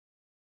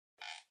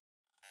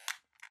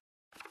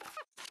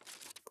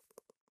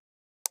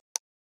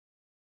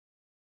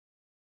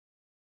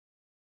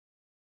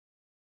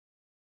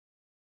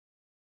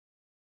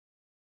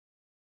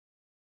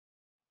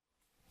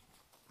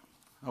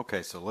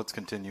Okay, so let's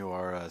continue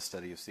our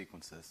study of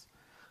sequences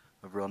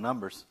of real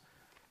numbers.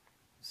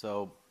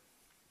 So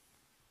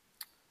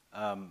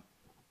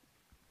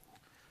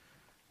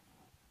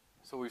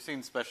we've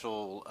seen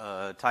special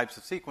types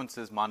of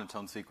sequences,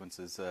 monotone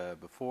sequences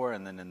before,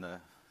 and then in the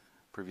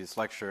previous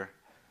lecture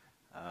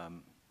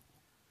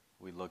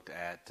we looked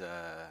at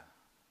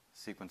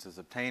sequences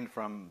obtained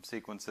from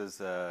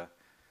sequences,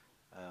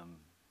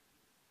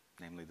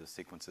 namely the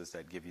sequences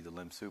that give you the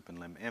lim sup and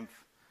lim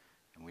inf.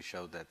 And we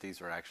showed that these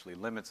are actually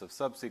limits of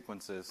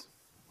subsequences.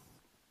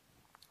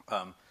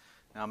 Now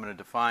I'm going to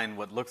define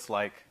what looks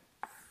like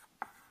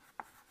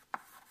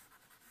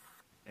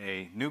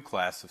a new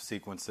class of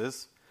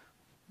sequences,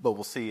 but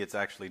we'll see it's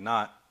actually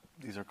not.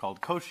 These are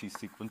called Cauchy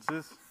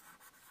sequences.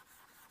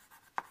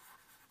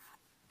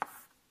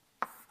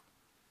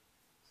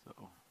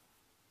 So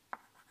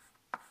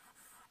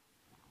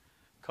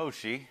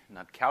Cauchy,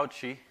 not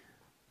Cauchy,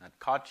 not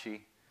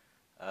Cauchy,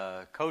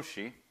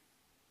 Cauchy.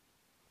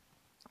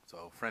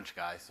 So French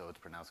guy, so it's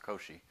pronounced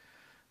Cauchy,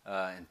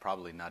 and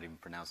probably not even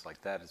pronounced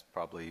like that. It's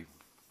probably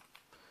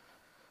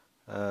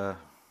got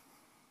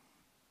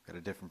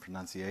a different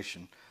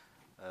pronunciation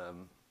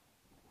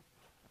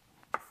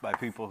by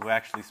people who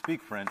actually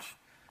speak French.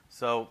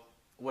 So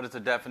what is the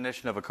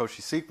definition of a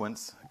Cauchy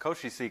sequence? A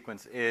Cauchy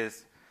sequence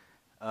is,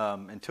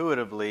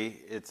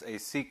 intuitively, it's a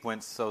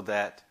sequence so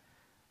that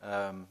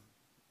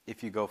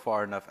if you go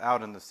far enough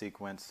out in the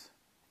sequence,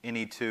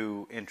 any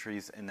two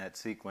entries in that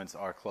sequence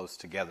are close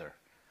together.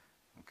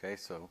 Okay,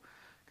 so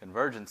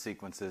convergent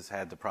sequences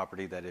had the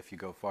property that if you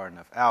go far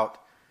enough out,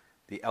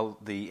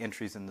 the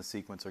entries in the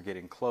sequence are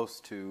getting close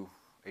to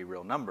a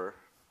real number.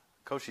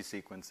 Cauchy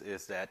sequence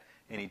is that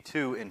any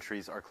two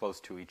entries are close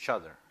to each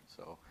other.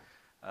 So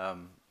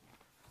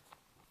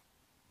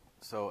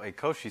a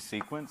Cauchy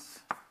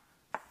sequence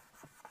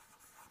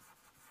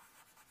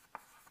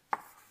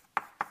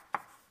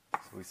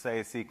so we say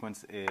a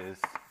sequence is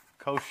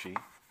Cauchy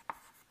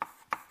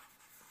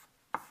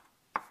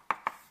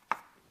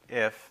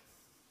if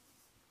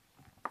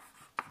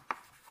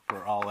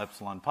for all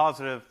epsilon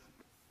positive,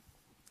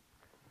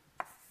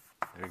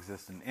 there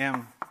exists an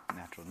m,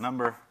 natural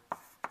number,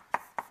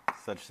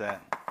 such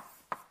that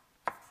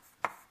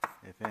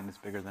if n is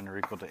bigger than or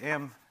equal to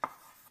m,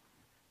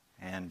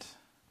 and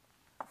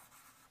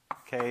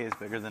k is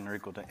bigger than or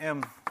equal to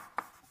m,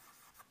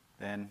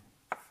 then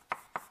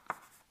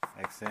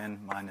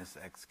xn minus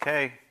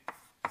xk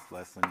is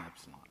less than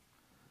epsilon.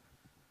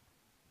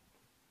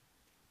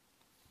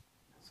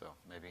 So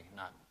maybe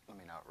not, let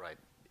me not write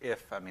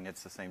if. I mean,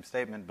 it's the same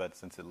statement, but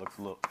since it looks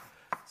a little,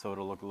 so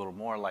it'll look a little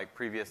more like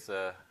previous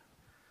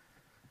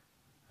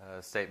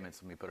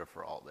statements, let me put it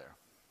for all there.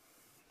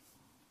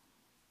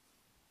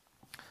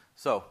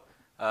 So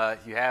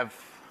you have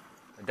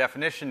a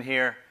definition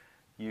here.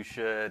 You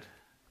should,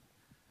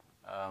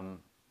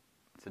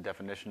 it's a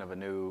definition of a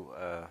new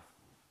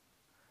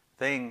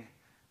thing.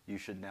 You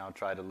should now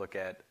try to look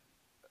at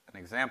an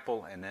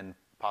example and then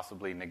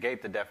possibly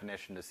negate the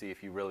definition to see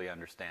if you really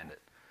understand it.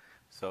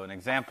 So an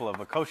example of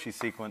a Cauchy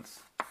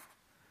sequence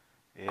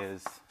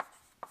is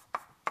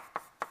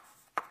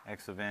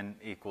x of n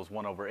equals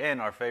 1 over n,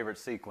 our favorite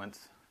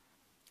sequence.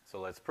 So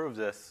let's prove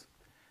this.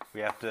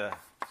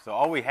 So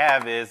all we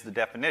have is the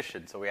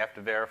definition. So we have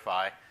to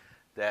verify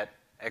that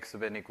x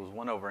of n equals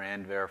 1 over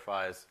n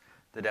verifies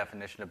the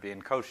definition of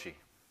being Cauchy.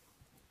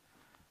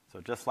 So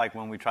just like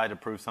when we try to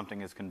prove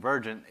something is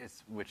convergent,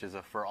 which is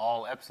a for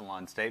all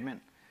epsilon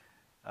statement,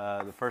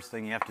 the first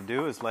thing you have to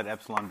do is let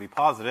epsilon be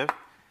positive.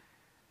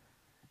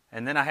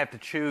 And then I have to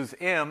choose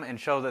m and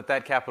show that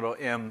that capital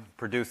M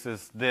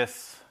produces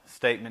this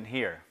statement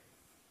here.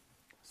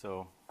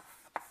 So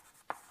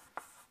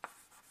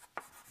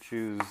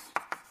choose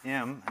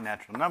m, a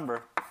natural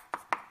number,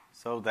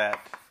 so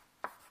that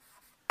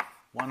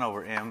 1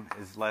 over m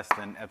is less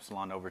than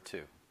epsilon over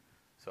 2.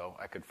 So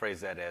I could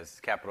phrase that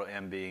as capital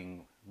M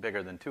being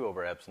bigger than 2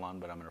 over epsilon,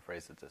 but I'm going to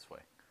phrase it this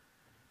way.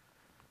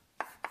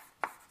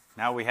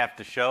 Now we have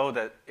to show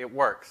that it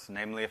works.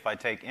 Namely, if I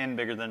take n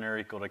bigger than or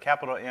equal to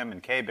capital M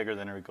and k bigger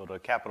than or equal to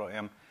capital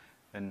M,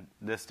 then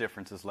this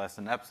difference is less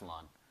than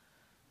epsilon.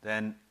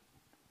 Then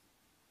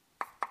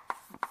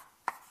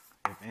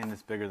if n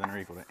is bigger than or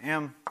equal to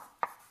m,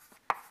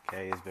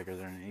 k is bigger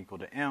than or equal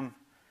to m,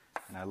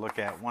 and I look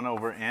at 1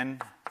 over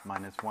n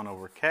minus 1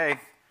 over k,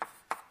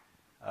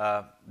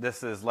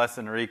 this is less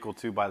than or equal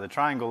to, by the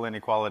triangle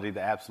inequality,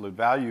 the absolute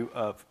value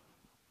of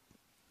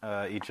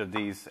each of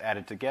these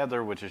added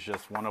together, which is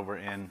just 1 over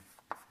n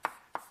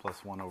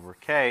plus 1 over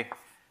k.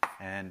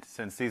 And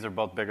since these are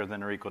both bigger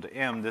than or equal to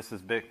m, this is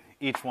big.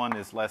 Each one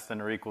is less than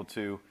or equal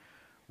to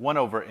 1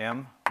 over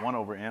m, 1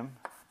 over m.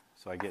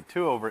 So I get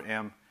 2 over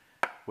m,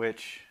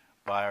 which,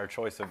 by our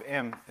choice of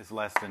m, is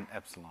less than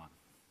epsilon.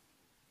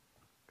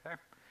 Okay?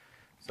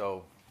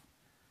 So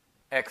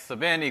x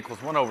sub n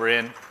equals 1 over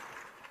n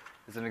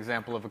is an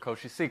example of a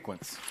Cauchy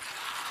sequence.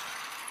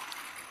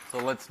 So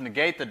let's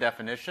negate the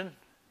definition.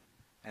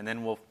 And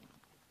then we'll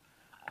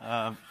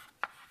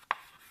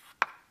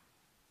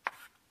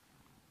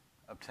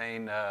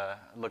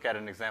look at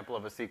an example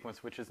of a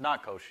sequence which is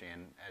not Cauchy.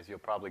 And as you'll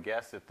probably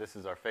guess, if this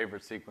is our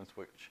favorite sequence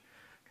which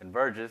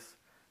converges,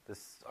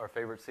 our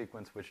favorite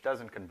sequence which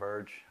doesn't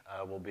converge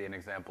will be an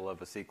example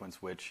of a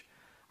sequence which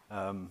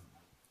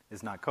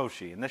is not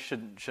Cauchy. And this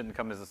shouldn't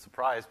come as a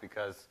surprise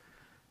because,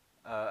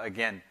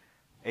 again,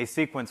 a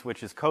sequence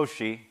which is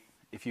Cauchy,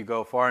 if you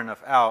go far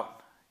enough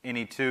out,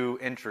 any two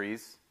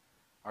entries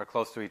are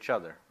close to each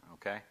other,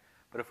 okay?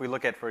 But if we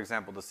look at, for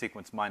example, the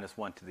sequence minus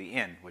 1 to the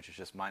n, which is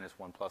just minus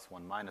 1 plus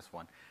 1 minus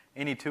 1,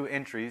 any two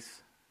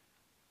entries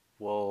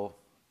will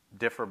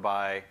differ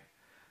by,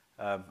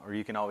 or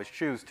you can always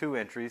choose two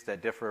entries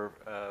that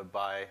differ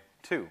by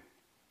 2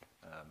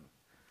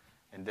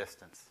 in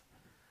distance.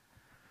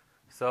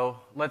 So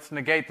let's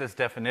negate this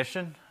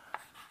definition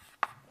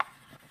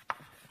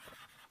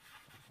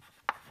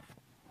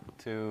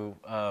to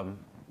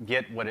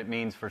get what it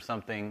means for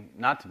something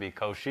not to be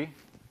Cauchy.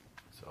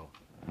 So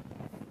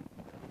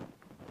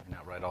let me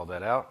not write all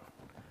that out.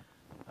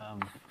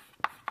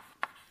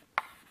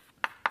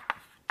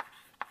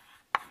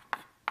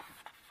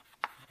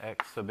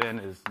 X sub n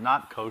is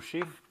not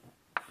Cauchy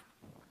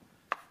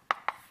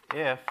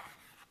if,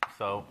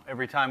 so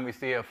every time we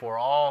see a for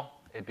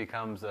all, it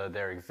becomes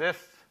there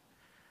exists.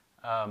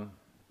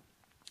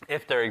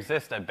 If there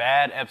exists a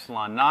bad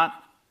epsilon naught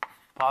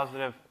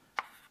positive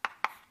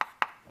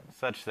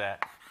such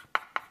that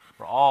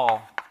for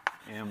all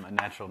m a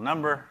natural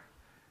number,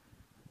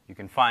 you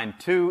can find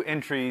two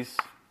entries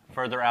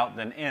further out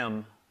than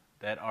m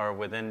that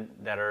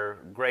are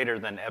greater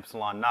than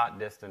epsilon naught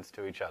distance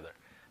to each other.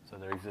 So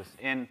there exists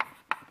n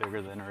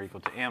bigger than or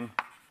equal to m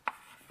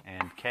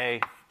and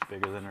k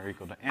bigger than or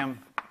equal to m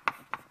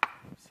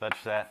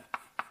such that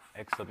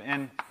x sub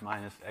n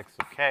minus x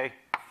sub k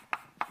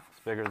is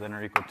bigger than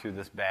or equal to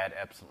this bad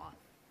epsilon.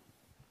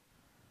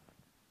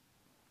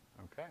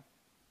 Okay?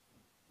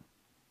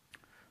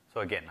 So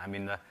again, I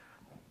mean, the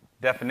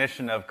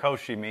definition of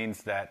Cauchy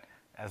means that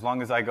as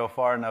long as I go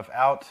far enough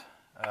out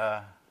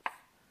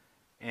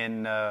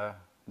in the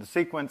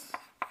sequence,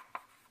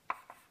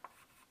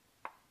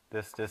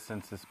 this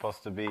distance is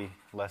supposed to be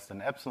less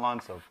than epsilon.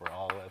 So for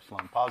all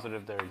epsilon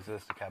positive, there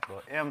exists a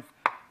capital M,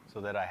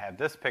 so that I have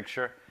this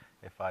picture.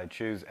 If I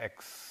choose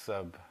x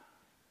sub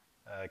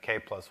k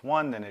plus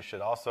 1, then it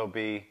should also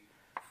be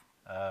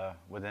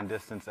within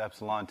distance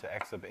epsilon to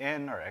x sub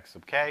n or x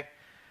sub k.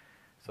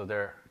 So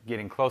they're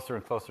getting closer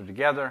and closer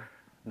together.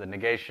 The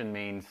negation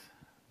means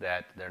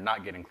that they're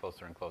not getting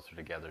closer and closer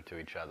together to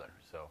each other.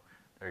 So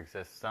there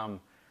exists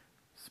some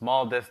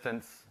small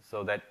distance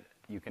so that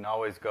you can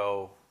always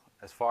go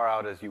as far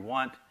out as you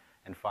want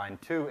and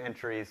find two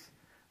entries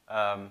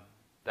that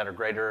are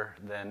greater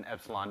than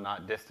epsilon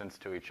naught distance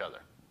to each other.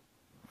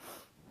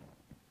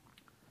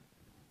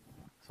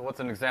 So what's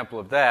an example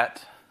of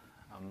that?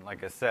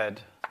 Like I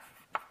said,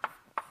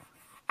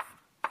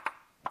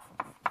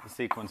 the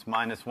sequence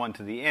minus 1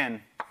 to the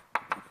n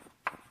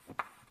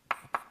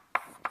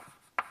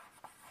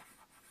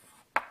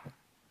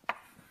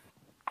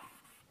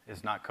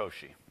is not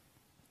Cauchy.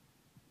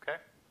 Okay?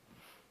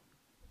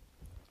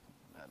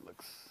 That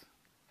looks...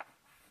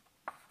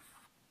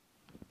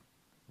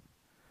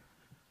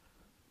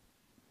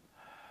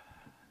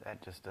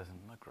 That just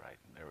doesn't look right.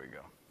 There we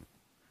go.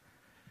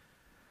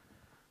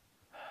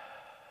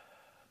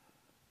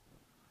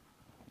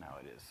 Now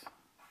it is.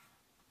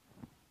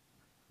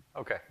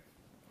 Okay.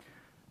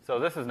 So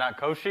this is not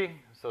Cauchy,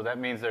 so that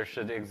means there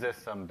should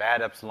exist some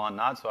bad epsilon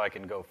naught, so I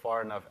can go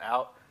far enough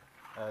out.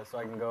 So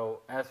I can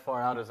go as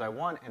far out as I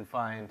want and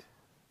find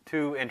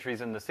two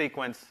entries in the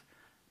sequence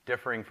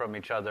differing from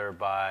each other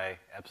by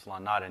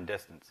epsilon naught in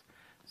distance.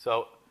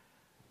 So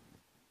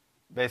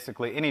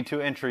basically any two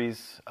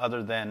entries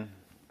other than,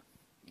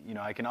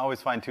 I can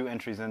always find two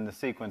entries in the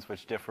sequence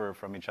which differ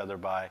from each other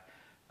by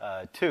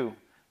 2.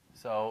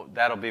 So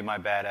that'll be my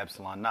bad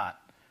epsilon naught.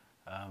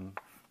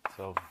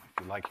 So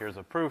if you like, here's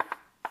a proof.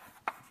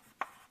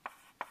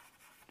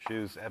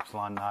 Choose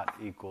epsilon naught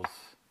equals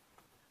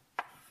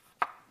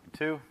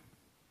 2.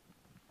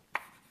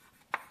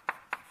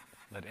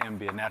 Let m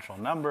be a natural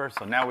number.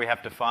 So now we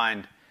have to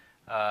find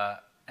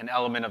an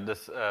element of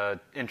this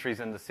entries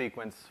in the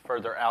sequence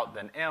further out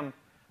than m,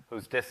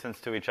 whose distance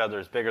to each other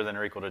is bigger than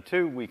or equal to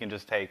 2. We can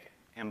just take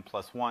m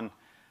plus 1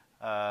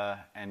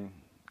 and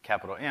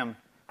capital M.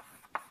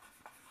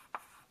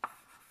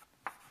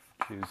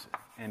 Choose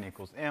n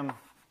equals m,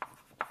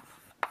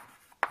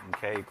 and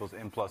k equals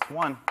m plus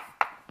 1.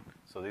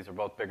 So these are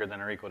both bigger than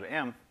or equal to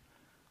m.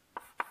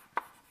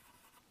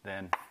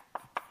 Then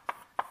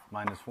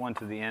minus 1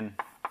 to the n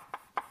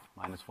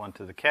minus 1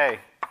 to the k.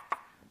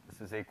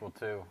 This is equal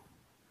to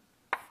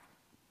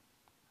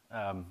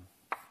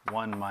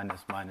 1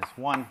 minus minus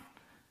 1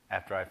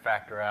 after I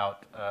factor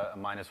out a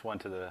minus 1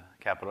 to the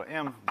capital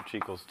M, which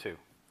equals 2.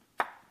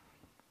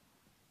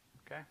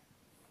 Okay?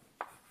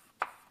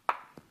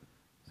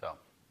 So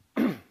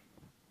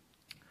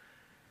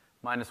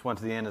minus 1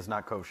 to the n is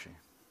not Cauchy.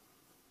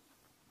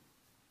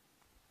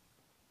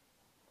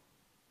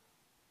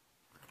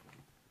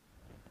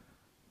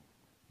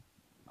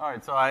 All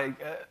right, so I,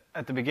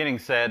 at the beginning,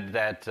 said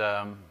that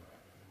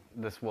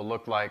this will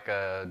look like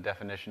a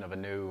definition of a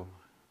new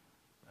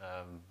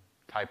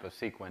type of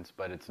sequence,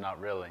 but it's not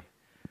really.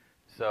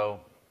 So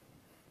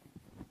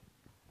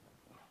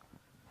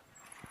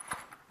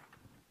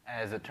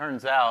as it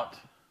turns out,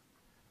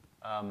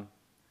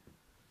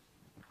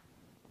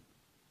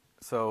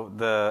 so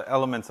the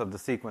elements of the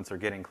sequence are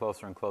getting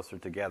closer and closer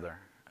together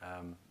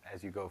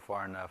as you go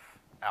far enough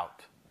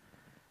out.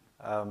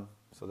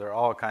 So they're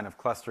all kind of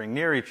clustering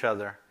near each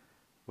other,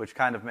 which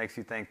kind of makes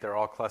you think they're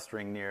all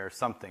clustering near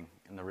something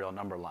in the real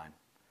number line.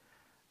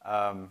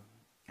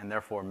 And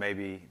therefore,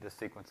 maybe the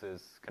sequence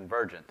is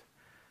convergent.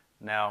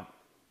 Now,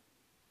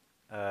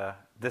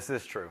 this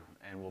is true,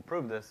 and we'll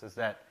prove this, is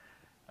that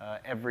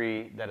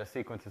that a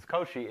sequence is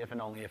Cauchy if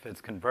and only if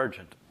it's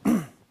convergent.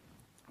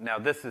 Now,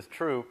 this is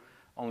true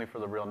only for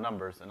the real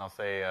numbers, and I'll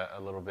say a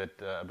little bit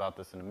about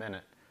this in a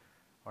minute.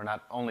 Or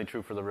not only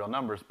true for the real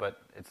numbers,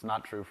 but it's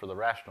not true for the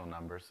rational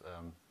numbers.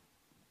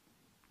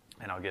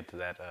 And I'll get to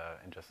that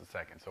in just a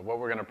second. So what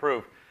we're going to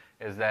prove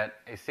is that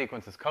a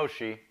sequence is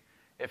Cauchy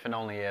if and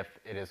only if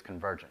it is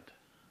convergent.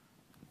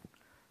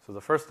 So the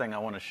first thing I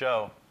want to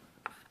show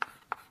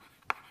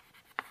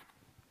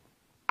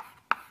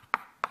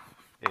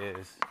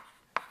is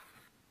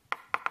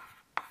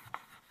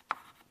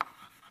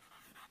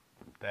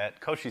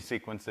that Cauchy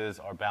sequences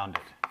are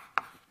bounded.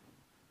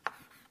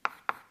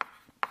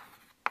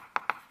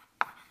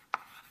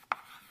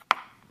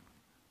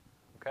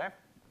 Okay?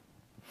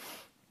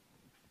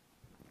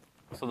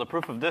 So the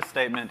proof of this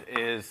statement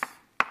is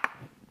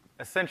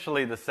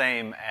essentially the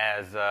same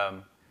as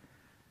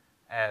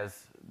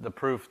the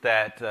proof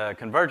that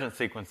convergent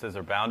sequences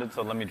are bounded.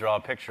 So let me draw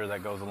a picture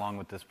that goes along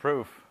with this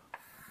proof.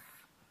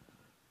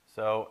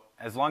 So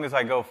as long as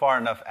I go far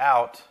enough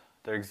out,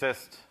 there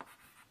exists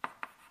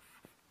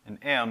an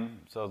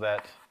M so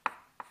that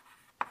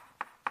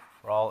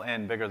for all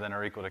n bigger than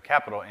or equal to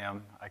capital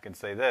M, I can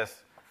say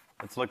this.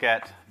 Let's look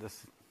at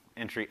this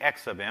entry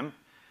x sub m.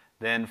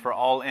 Then for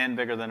all n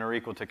bigger than or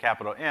equal to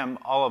capital M,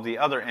 all of the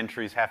other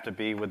entries have to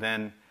be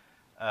within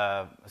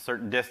a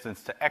certain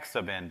distance to x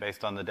sub n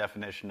based on the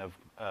definition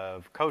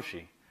of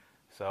Cauchy.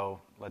 So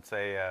let's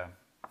say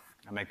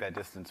I make that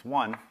distance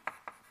 1.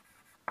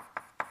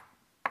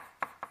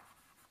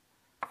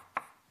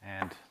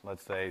 And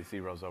let's say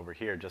 0 is over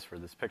here just for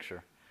this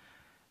picture.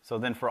 So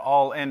then for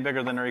all n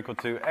bigger than or equal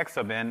to x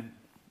sub n,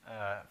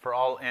 for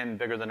all n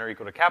bigger than or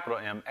equal to capital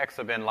M, x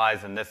sub n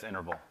lies in this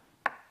interval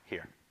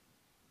here.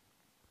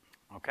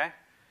 Okay?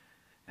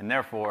 And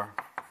therefore,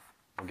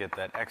 we'll get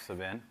that x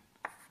sub n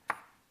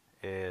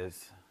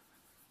is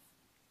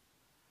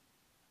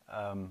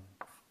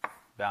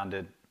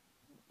bounded.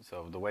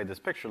 So the way this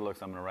picture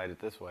looks, I'm going to write it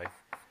this way.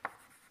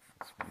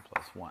 x1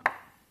 plus 1.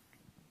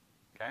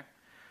 Okay?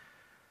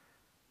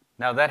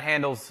 Now that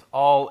handles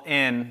all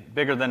n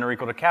bigger than or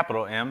equal to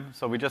capital M,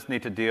 so we just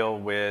need to deal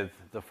with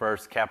the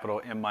first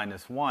capital M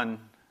minus 1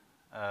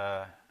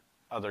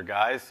 other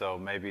guys. So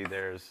maybe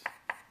there's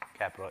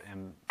capital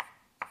M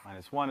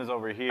minus 1 is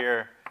over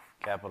here,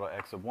 capital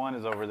X sub 1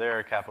 is over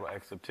there, capital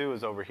X sub 2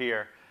 is over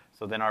here.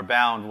 So then our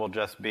bound will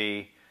just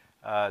be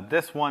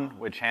this one,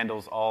 which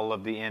handles all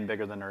of the n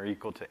bigger than or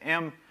equal to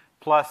M,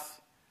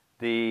 plus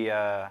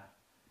the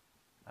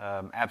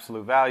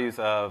absolute values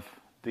of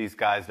these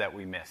guys that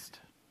we missed.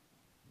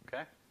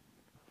 Okay?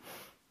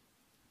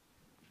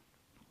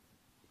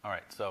 All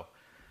right, so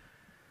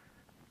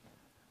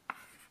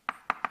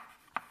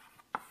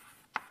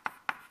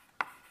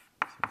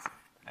since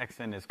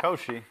xn is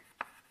Cauchy,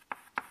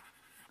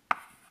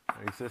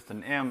 there exists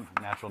an M,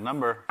 natural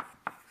number,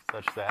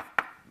 such that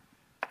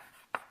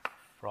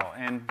for all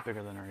n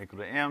bigger than or equal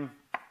to M,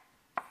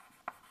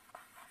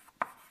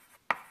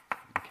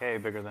 and k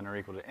bigger than or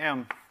equal to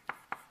M,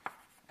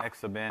 x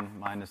sub n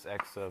minus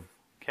x sub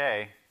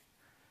k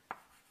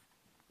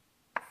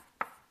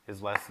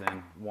is less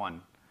than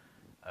 1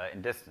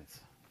 in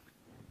distance.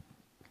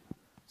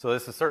 So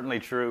this is certainly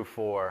true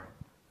for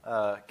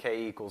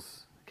k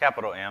equals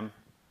capital M.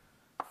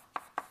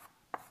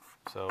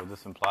 So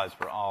this implies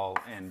for all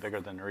n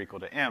bigger than or equal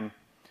to M,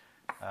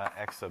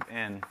 x sub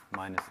n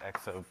minus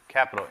x sub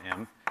capital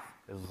M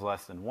is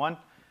less than 1.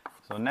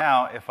 So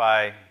now if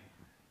I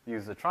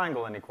use the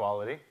triangle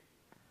inequality,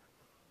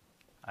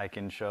 I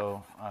can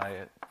show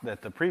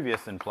that the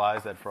previous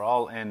implies that for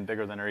all n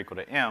bigger than or equal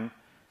to M,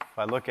 if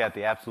I look at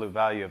the absolute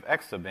value of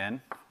x sub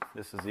n,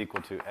 this is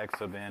equal to x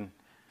sub n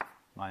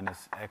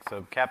minus x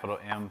sub capital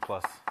M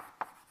plus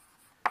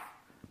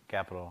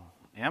capital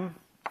M.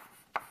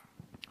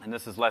 And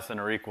this is less than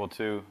or equal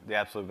to the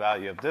absolute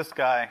value of this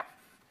guy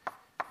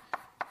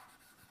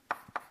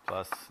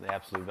plus the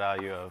absolute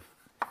value of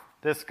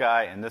this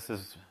guy, and this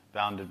is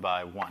bounded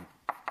by 1.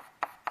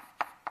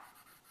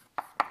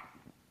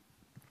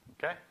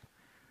 Okay?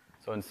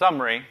 So in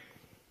summary,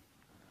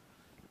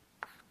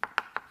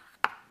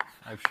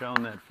 I've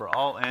shown that for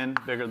all n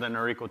bigger than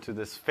or equal to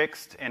this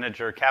fixed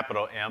integer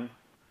capital M,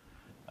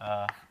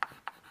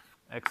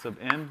 x sub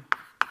n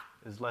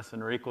is less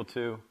than or equal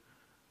to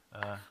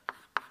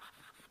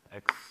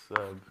x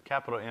sub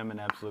capital M in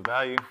absolute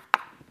value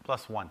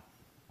plus 1.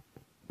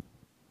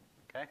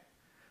 Okay?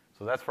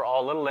 So that's for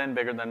all little n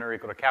bigger than or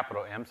equal to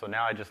capital M. So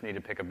now I just need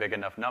to pick a big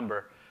enough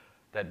number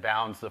that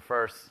bounds the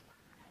first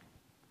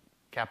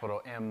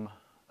capital M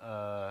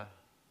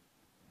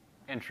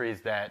entries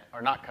that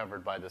are not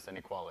covered by this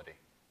inequality.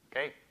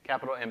 Okay?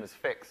 Capital M is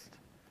fixed.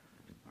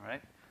 All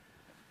right?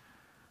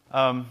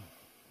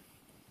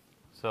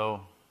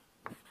 So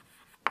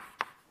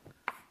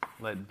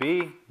let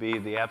B be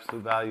the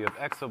absolute value of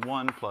x of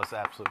 1 plus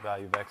absolute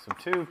value of x of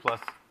 2 plus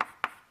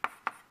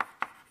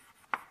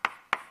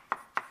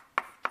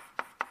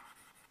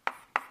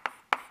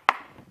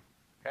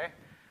okay?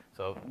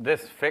 So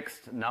this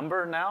fixed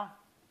number now,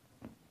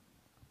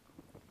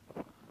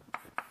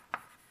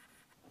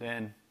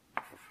 then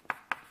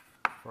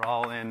for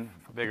all n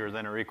bigger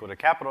than or equal to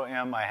capital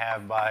M, I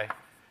have by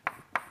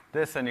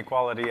this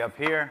inequality up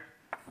here,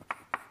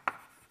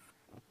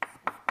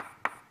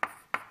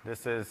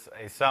 this is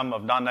a sum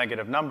of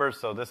non-negative numbers,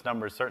 so this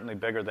number is certainly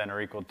bigger than or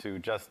equal to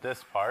just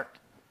this part.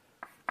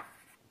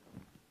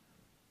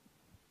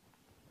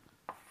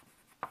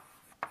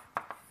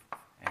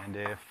 And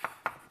if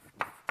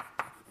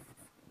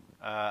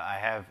I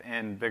have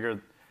n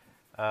bigger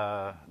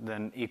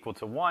than equal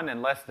to 1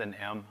 and less than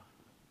m,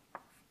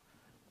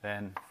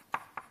 then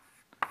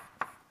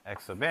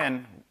x of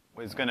n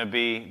is going to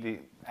be, the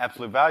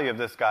absolute value of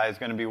this guy is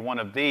going to be one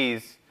of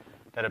these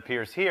that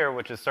appears here,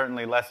 which is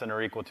certainly less than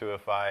or equal to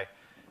if I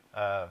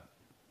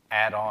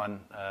add on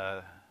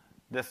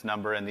this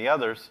number and the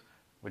others,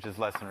 which is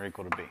less than or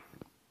equal to b.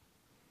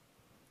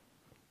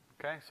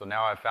 Okay, so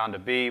now I've found a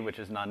b, which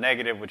is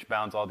non-negative, which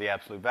bounds all the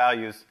absolute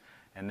values,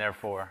 and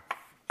therefore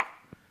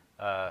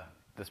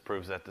this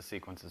proves that the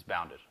sequence is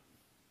bounded.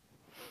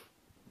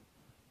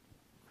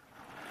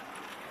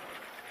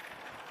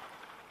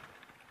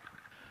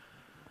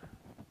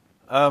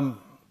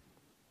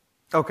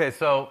 Okay,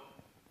 so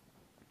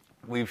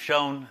we've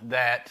shown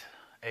that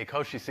a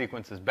Cauchy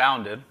sequence is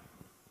bounded,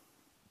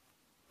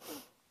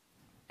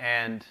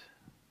 and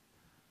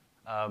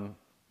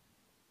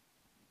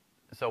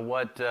so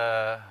what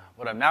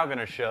I'm now going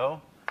to show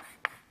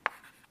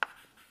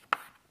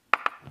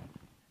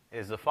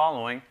is the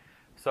following.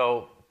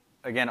 So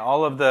again,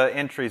 all of the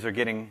entries are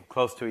getting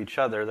close to each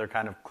other. They're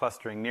kind of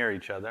clustering near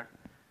each other.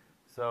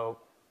 So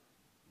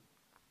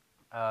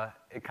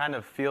it kind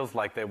of feels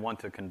like they want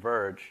to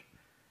converge.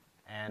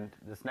 And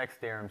this next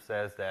theorem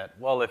says that,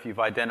 well, if you've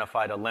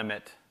identified a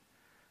limit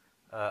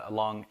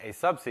along a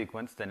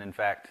subsequence, then in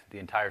fact the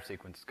entire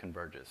sequence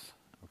converges.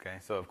 Okay,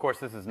 so of course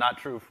this is not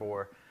true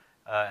for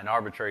an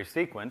arbitrary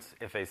sequence.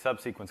 If a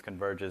subsequence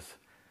converges,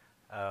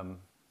 or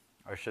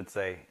I should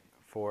say,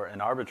 for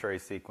an arbitrary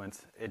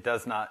sequence,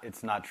 it's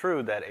not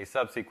true that a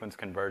subsequence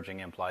converging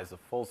implies a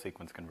full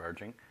sequence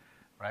converging.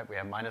 Right? We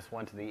have minus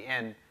 1 to the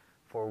n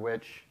for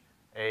which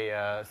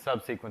a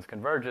subsequence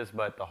converges,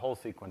 but the whole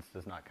sequence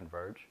does not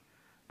converge.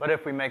 But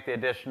if we make the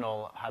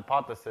additional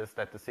hypothesis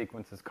that the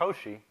sequence is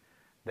Cauchy,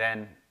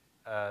 then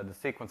the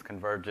sequence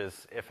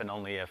converges if and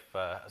only if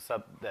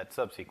that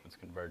subsequence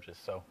converges.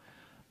 So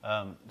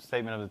the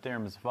statement of the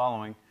theorem is the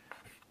following.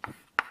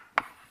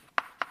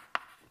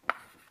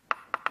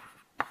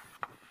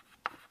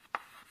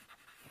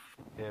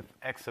 If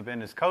x sub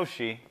n is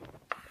Cauchy,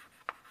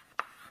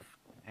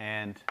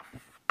 and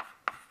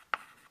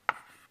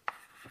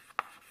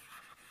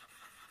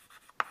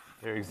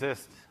there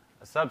exists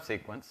a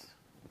subsequence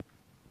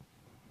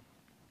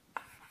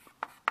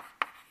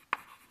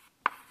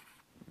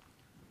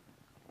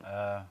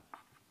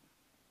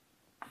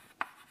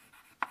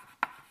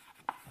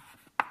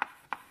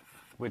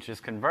which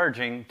is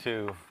converging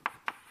to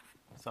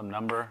some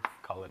number,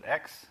 call it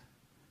x,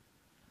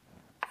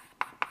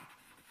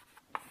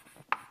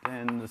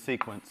 then the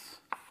sequence,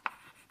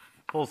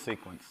 full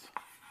sequence,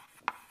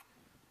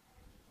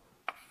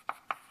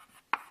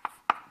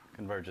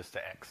 converges to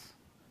x.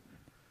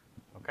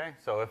 Okay,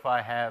 so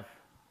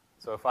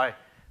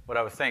what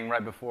I was saying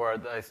right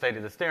before I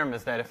stated this theorem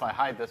is that if I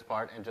hide this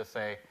part and just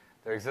say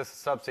there exists a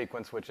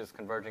subsequence which is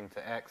converging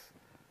to x,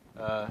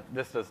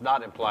 this does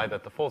not imply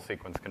that the full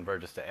sequence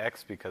converges to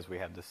x because we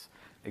have this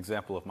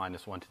example of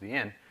minus 1 to the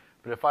n.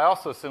 But if I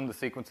also assume the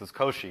sequence is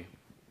Cauchy,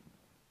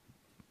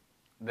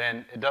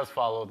 then it does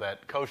follow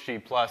that Cauchy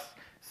plus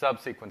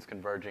subsequence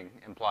converging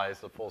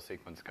implies the full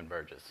sequence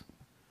converges.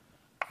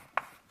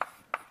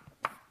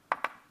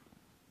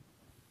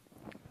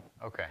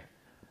 Okay,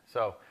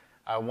 so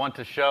I want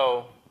to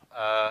show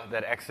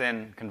that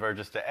xn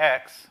converges to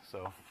x, so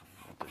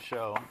I want to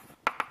show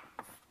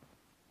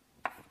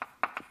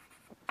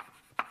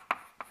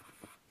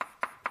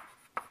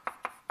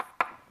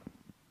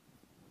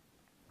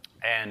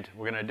and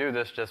we're going to do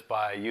this just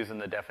by using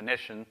the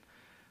definition,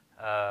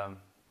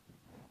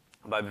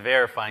 by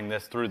verifying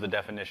this through the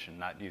definition,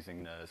 not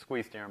using the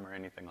squeeze theorem or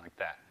anything like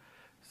that.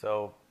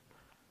 So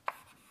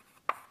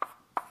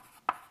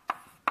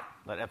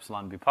let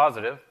epsilon be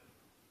positive.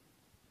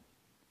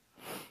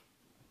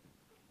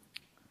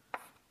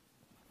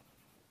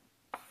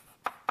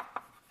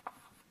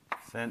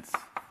 Since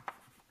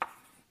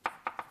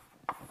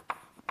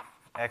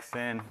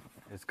xn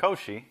is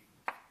Cauchy,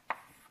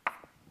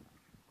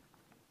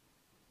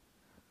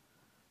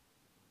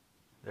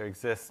 there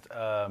exists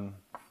m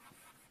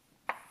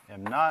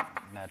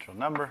naught, natural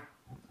number,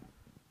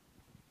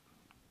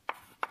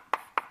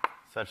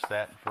 such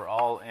that for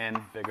all n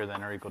bigger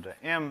than or equal to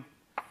m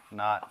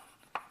naught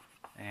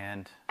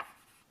and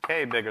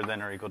k bigger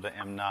than or equal to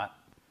m naught,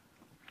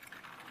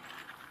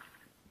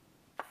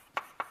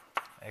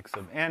 x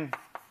of n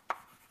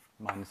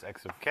minus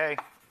x of k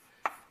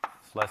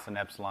is less than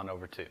epsilon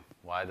over 2.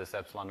 Why this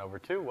epsilon over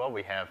 2? Well,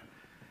 we have,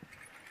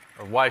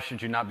 or why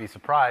should you not be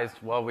surprised?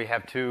 Well, we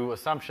have two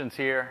assumptions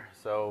here.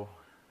 So,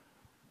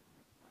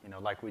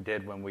 like we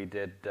did when we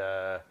did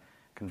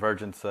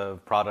convergence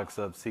of products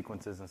of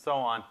sequences and so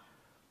on,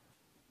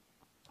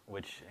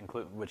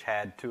 which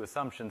had two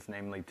assumptions,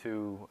 namely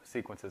two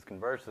sequences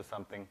converge to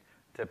something.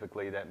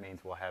 Typically, that means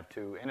we'll have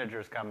two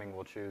integers coming.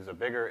 We'll choose a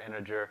bigger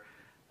integer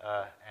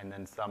and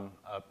then sum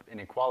up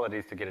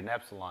inequalities to get an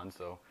epsilon.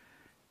 So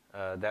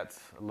that's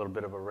a little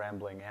bit of a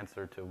rambling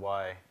answer to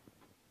why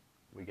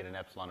we get an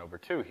epsilon over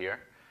 2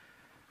 here,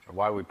 or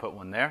why we put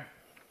one there.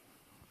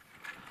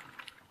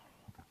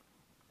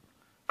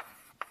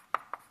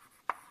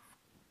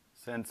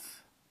 Since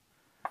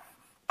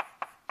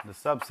the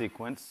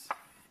subsequence,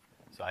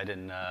 so I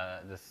didn't,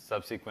 this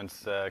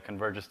subsequence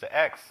converges to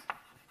x,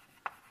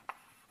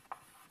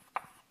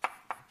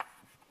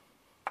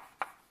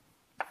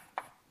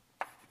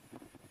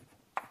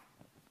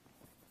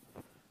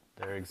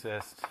 there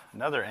exists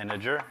another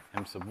integer,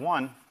 m sub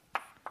 1,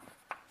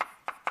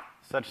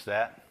 such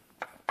that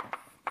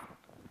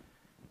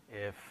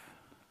if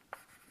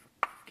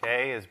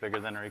k is bigger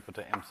than or equal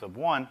to m sub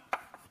 1,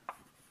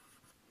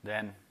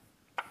 then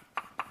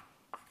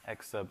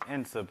x sub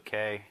n sub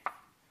k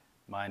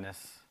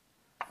minus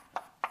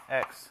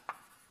x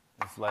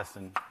is less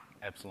than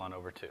epsilon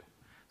over 2.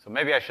 So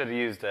maybe I should have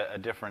used a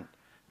different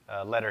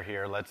letter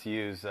here. Let's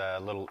use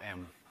little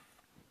m.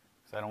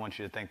 So I don't want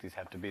you to think these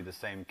have to be the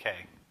same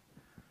k.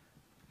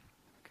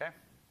 Okay?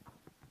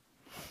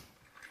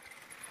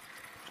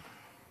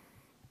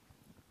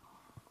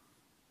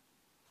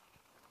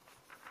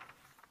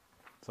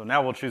 So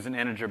now we'll choose an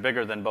integer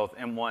bigger than both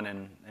m1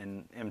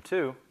 and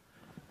m2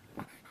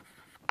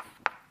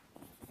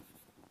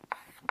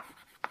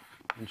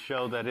 and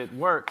show that it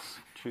works.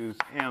 Choose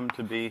m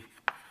to be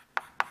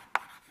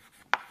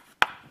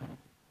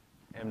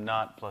m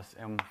naught plus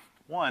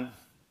m1.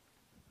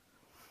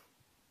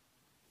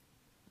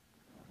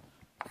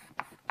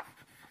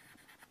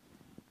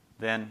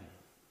 Then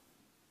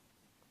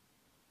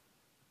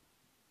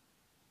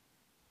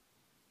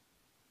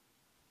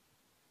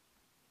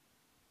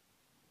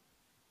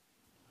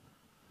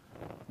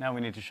now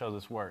we need to show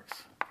this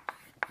works.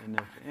 And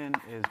if n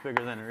is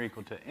bigger than or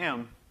equal to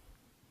m,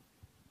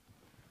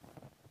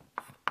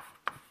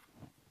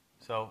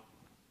 so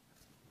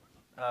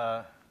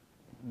so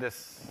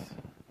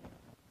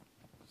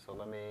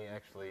let me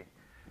actually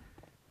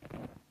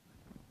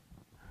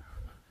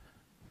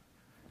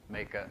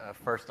make a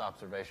first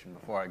observation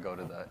before I go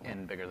to the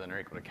n bigger than or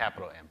equal to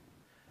capital M.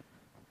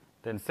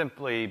 Then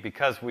simply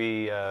because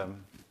we,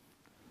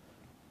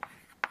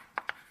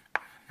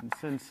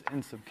 since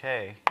n sub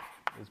k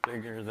is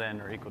bigger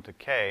than or equal to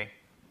k,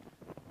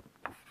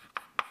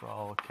 for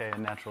all k a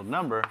natural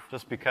number,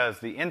 just because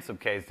the n sub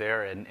k is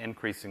there, an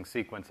increasing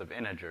sequence of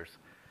integers,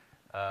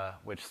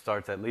 which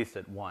starts at least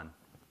at 1.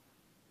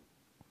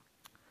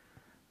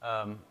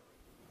 And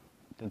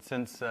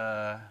since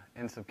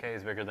n sub k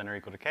is bigger than or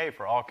equal to k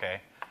for all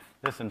k,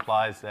 this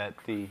implies that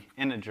the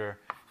integer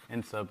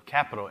n sub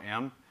capital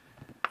M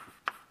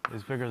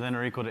is bigger than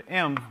or equal to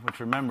m,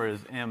 which remember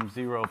is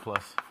m0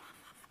 plus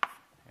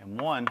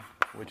m1,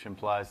 which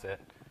implies that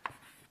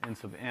n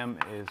sub m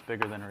is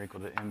bigger than or equal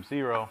to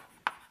m0,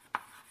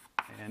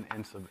 and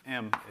n sub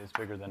m is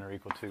bigger than or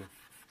equal to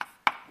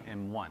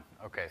m1.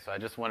 Okay, so I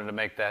just wanted to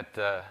make that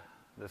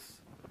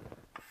this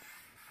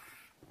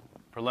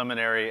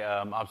preliminary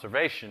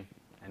observation,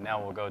 and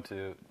now we'll go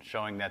to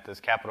showing that this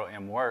capital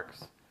M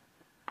works.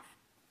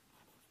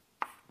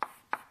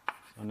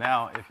 So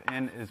now, if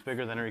n is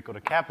bigger than or equal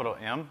to capital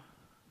M,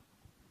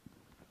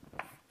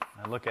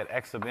 I look at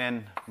x sub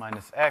n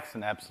minus x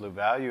in absolute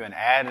value and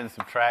add and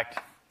subtract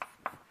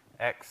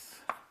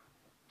x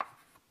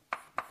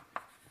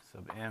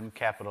sub m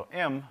capital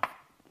M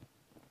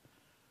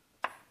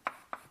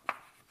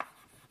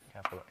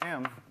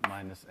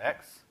minus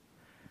x,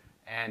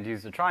 and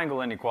use the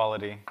triangle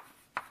inequality.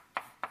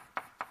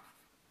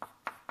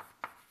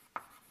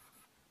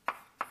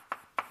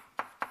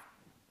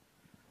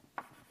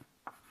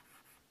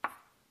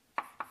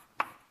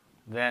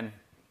 Then,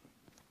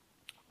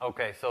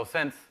 okay, so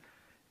since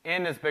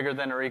n is bigger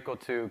than or equal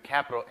to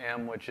capital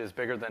M, which is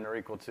bigger than or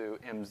equal to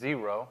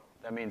m0,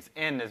 that means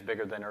n is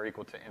bigger than or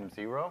equal to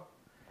m0.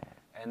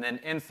 And then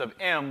n sub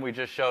m, we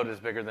just showed, is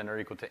bigger than or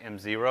equal to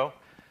m0.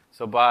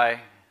 So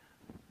by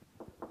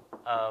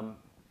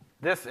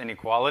this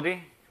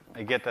inequality,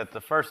 I get that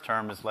the first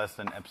term is less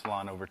than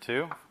epsilon over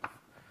 2.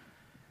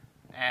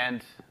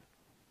 And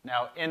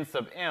now n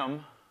sub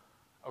m,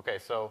 okay,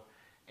 so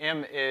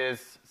m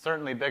is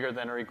certainly bigger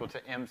than or equal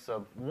to m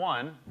sub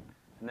 1,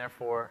 and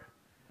therefore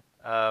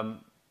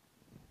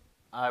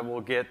I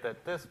will get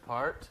that this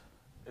part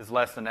is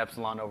less than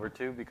epsilon over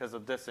 2 because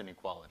of this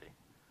inequality.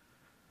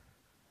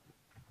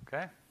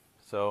 Okay?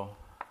 So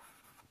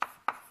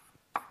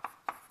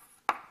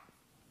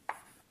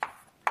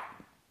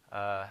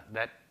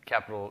that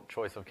capital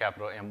choice of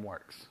capital M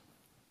works.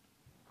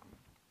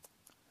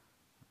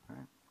 All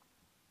right.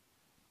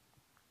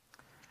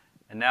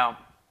 And now,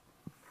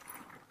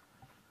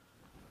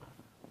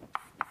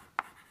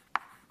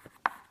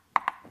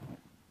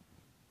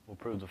 we'll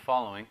prove the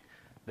following,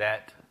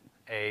 that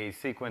a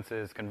sequence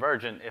is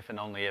convergent if and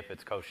only if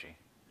it's Cauchy.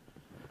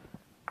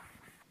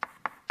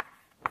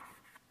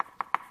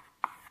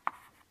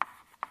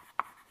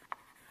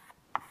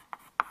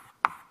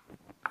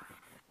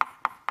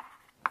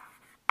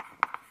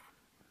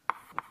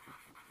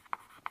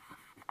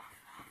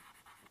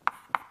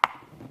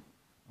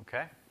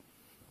 Okay?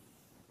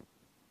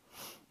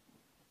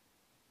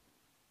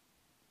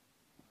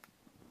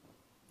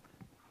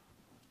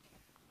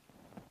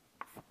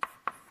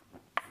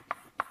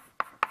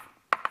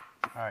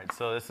 All right,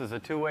 so this is a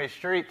two-way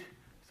street.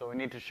 So we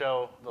need to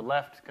show the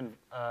left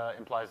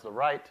implies the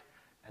right,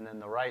 and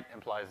then the right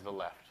implies the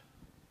left.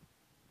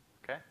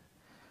 Okay?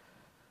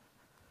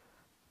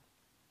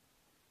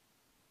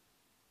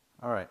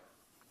 All right.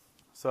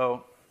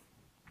 So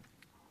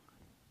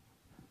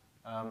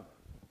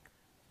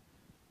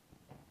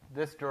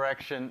this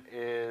direction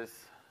is,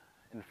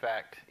 in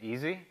fact,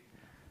 easy.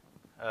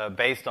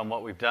 Based on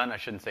what we've done, I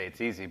shouldn't say it's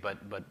easy, but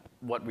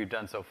what we've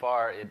done so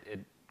far,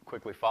 it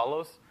quickly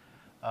follows.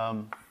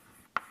 So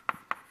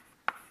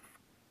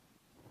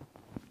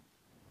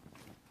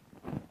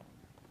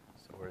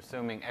we're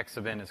assuming x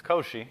sub n is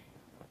Cauchy.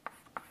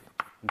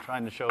 I'm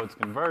trying to show it's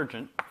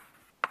convergent.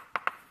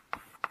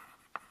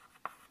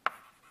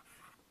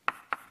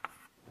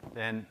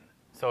 Then,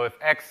 so if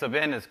x sub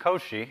n is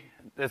Cauchy,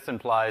 this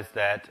implies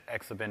that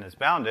x sub n is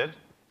bounded.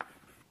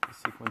 The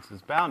sequence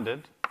is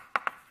bounded,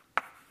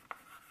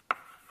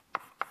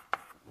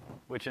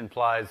 which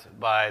implies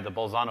by the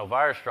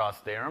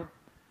Bolzano-Weierstrass theorem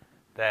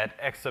that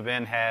x sub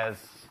n has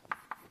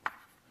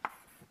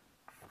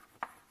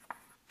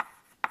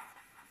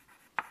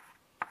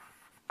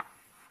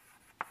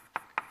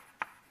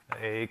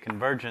a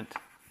convergent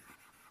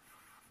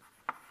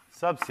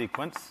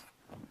subsequence.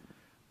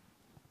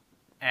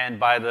 And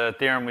by the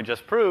theorem we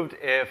just proved,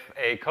 if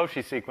a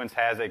Cauchy sequence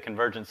has a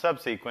convergent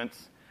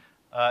subsequence,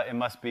 it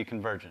must be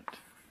convergent.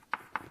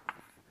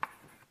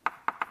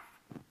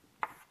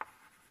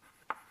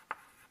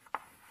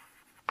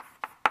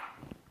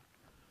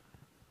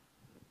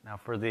 Now,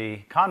 for the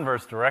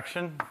converse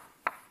direction,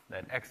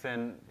 that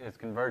xn is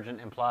convergent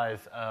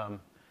implies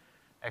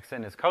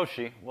xn is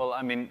Cauchy. Well,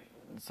 I mean,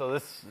 so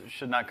this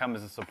should not come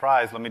as a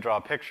surprise. Let me draw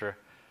a picture.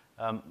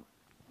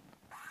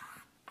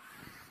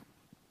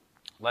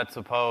 Let's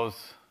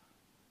suppose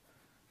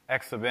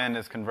x sub n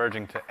is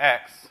converging to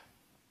x,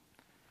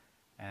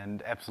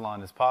 and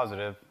epsilon is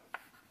positive.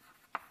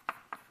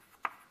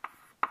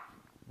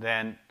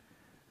 Then,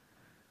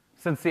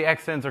 since the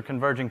xn's are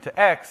converging to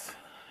x,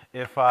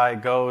 if I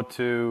go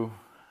to,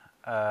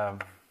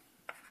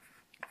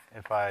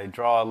 if I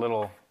draw a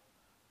little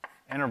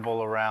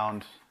interval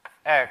around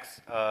x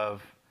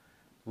of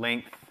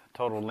length,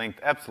 total length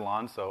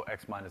epsilon, so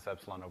x minus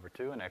epsilon over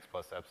 2 and x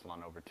plus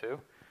epsilon over 2,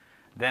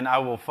 then I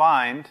will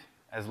find,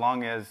 as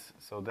long as,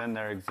 so then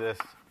there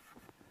exists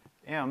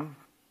m,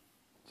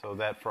 so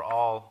that for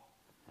all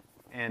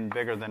n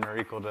bigger than or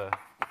equal to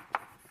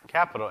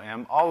capital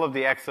M, all of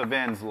the x sub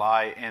n's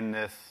lie in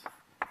this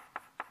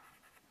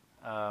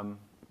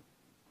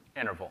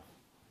interval.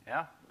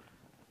 Yeah?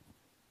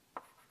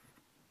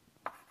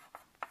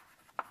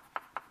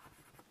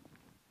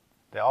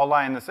 They all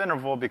lie in this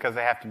interval because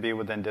they have to be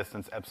within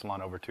distance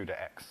epsilon over 2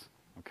 to x.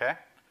 Okay?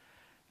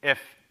 If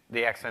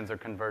the xn's are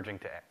converging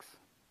to x.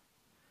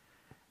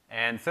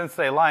 And since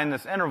they lie in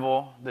this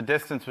interval, the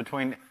distance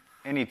between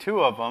any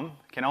two of them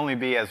can only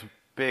be as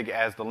big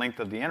as the length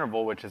of the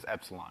interval, which is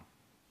epsilon.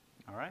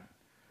 All right?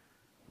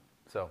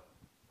 So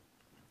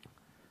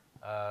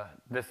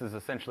this is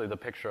essentially the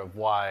picture of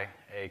why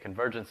a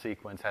convergent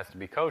sequence has to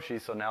be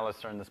Cauchy. So now let's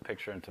turn this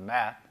picture into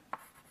math.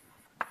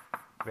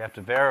 We have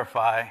to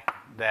verify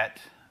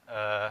that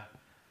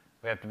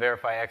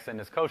xn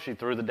is Cauchy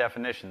through the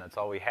definition. That's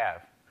all we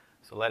have.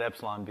 So let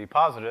epsilon be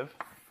positive.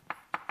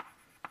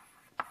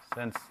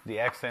 Since the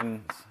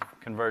xn's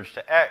converge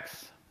to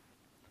x,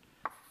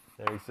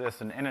 there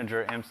exists an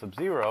integer m sub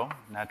 0,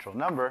 natural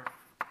number,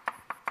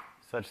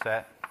 such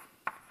that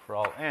for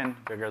all n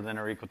bigger than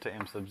or equal to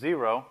m sub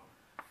 0,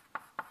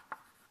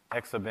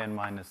 x sub n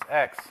minus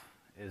x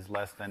is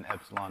less than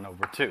epsilon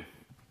over 2.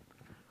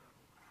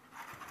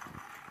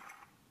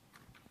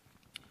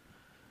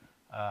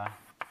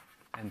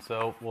 And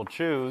so we'll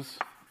choose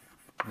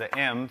the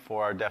m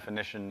for our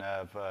definition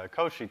of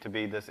Cauchy to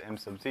be this m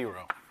sub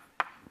 0.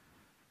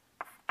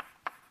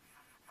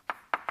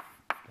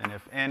 And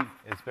if n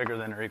is bigger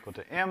than or equal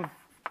to m,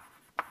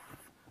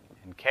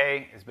 and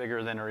k is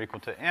bigger than or equal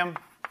to m,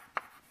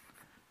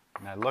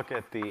 and I look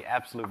at the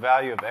absolute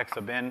value of x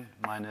sub n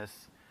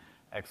minus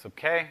x sub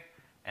k,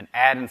 and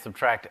add and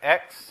subtract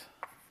x,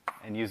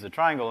 and use the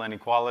triangle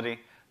inequality,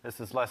 this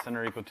is less than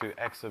or equal to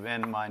x of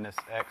n minus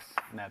x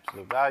in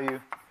absolute value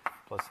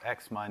plus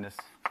x minus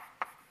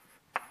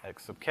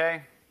x sub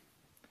k.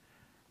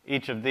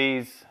 Each of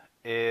these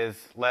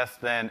is less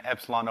than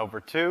epsilon over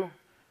 2,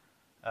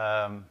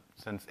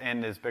 since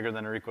n is bigger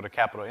than or equal to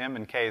capital M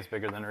and k is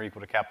bigger than or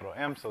equal to capital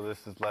M, so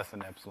this is less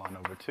than epsilon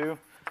over 2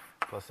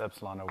 plus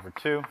epsilon over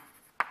 2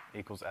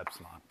 equals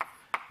epsilon.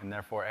 And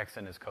therefore,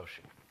 xn is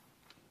Cauchy.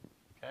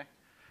 Okay?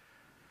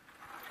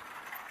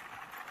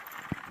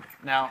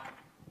 Now,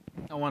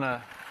 I want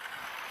to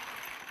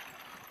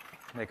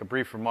make a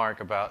brief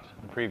remark about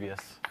the previous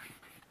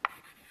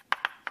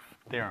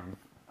theorem.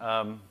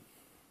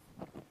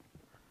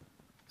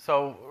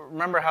 So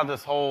remember how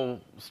this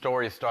whole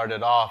story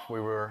started off? We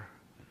were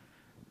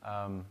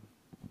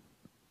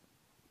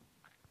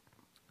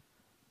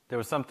there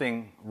was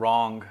something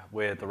wrong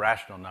with the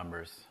rational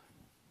numbers.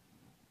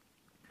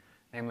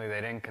 Namely,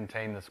 they didn't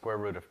contain the square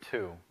root of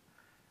 2.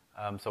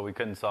 So we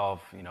couldn't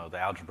solve, the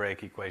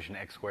algebraic equation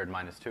x squared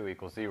minus 2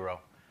 equals 0.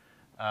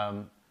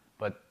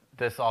 But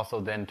this also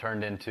then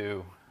turned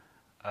into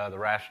the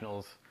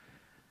rationals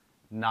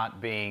not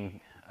being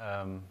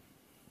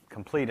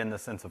complete in the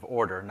sense of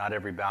order. Not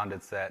every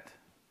bounded set,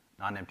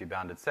 non-empty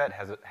bounded set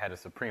had a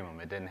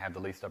supremum. It didn't have the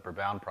least upper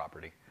bound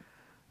property.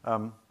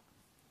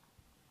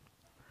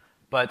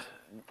 But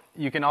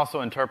you can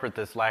also interpret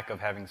this lack of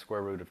having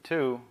square root of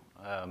 2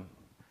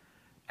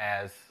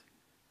 as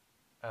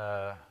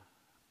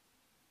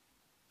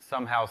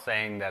somehow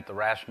saying that the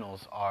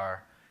rationals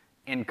are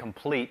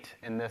incomplete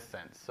in this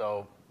sense.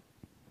 So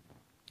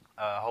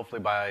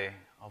hopefully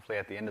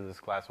at the end of this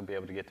class we'll be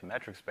able to get to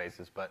metric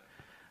spaces. But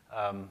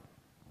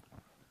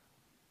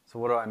so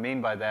what do I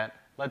mean by that?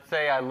 Let's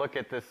say I look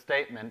at this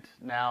statement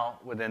now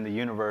within the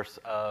universe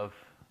of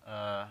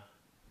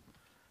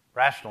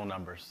rational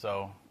numbers.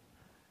 So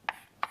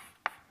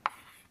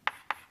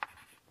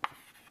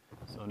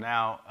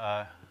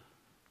now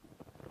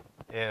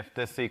if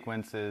this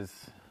sequence is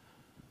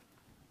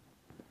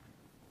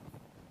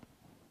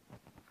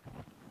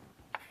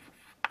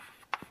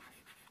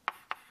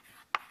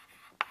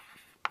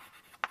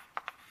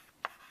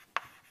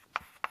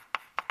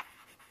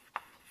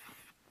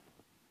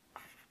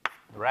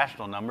the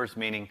rational numbers,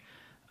 meaning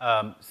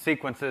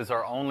sequences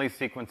are only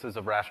sequences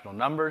of rational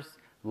numbers,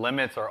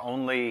 limits are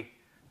only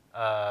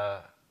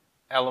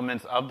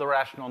elements of the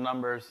rational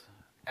numbers,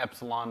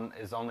 epsilon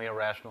is only a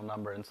rational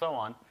number, and so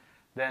on,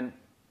 then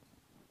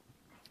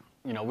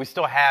we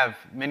still have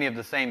many of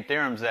the same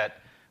theorems that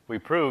we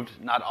proved,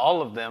 not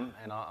all of them,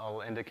 and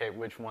I'll indicate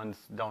which ones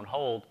don't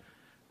hold.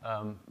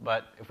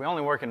 But if we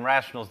only work in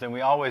rationals, then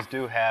we always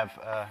do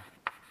have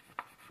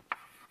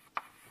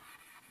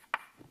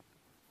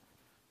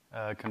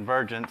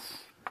convergence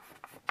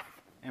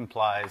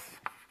implies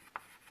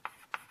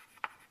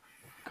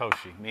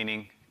Cauchy,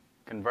 meaning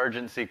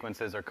convergent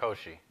sequences are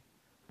Cauchy.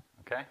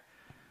 Okay?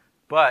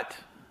 But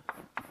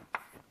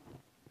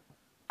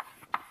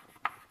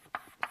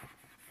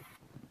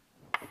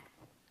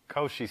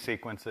Cauchy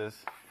sequences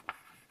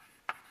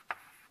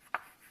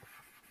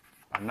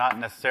are not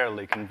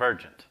necessarily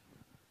convergent.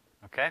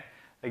 Okay?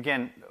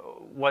 Again,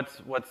 what's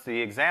the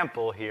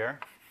example here?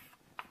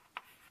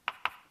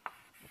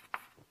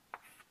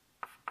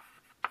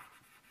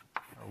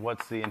 Or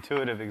what's the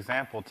intuitive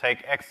example?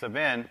 Take x sub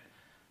n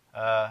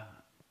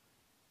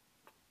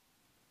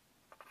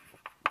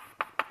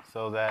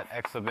so that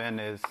x sub n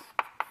is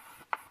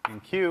in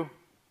Q,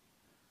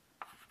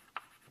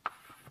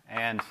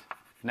 and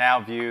now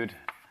viewed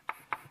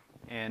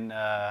in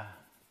the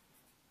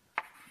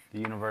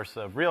universe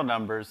of real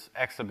numbers,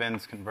 x sub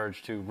n's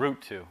converge to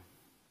root 2.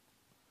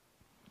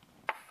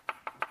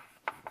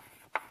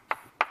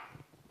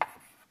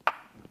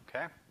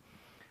 Okay?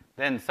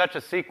 Then such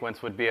a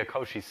sequence would be a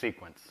Cauchy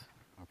sequence.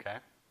 Okay?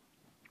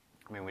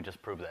 I mean, we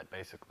just proved that,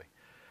 basically.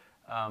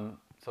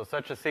 So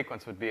such a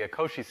sequence would be a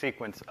Cauchy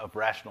sequence of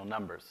rational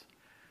numbers.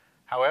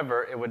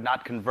 However, it would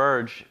not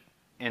converge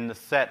in the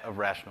set of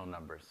rational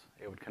numbers.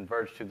 It would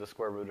converge to the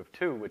square root of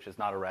 2, which is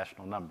not a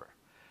rational number.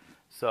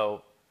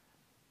 So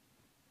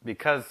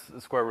because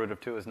the square root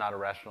of 2 is not a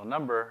rational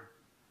number,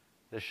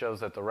 this shows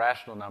that the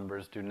rational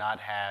numbers do not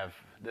have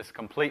this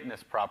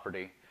completeness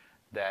property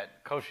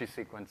that Cauchy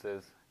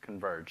sequences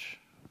converge.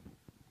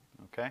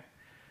 Okay?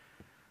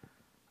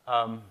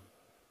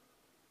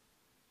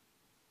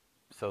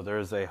 So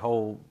there's a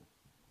whole,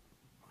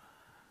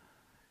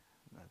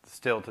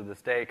 still to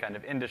this day, kind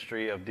of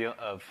industry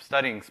of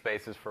studying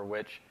spaces for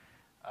which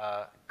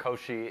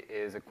Cauchy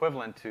is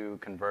equivalent to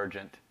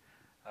convergent.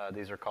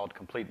 These are called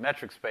complete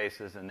metric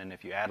spaces, and then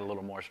if you add a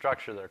little more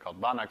structure, they're called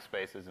Banach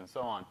spaces, and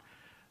so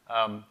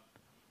on,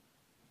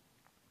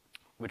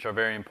 which are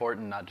very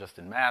important, not just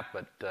in math,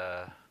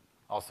 but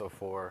also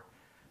for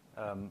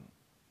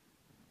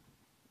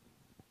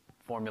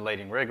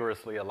formulating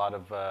rigorously a lot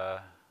of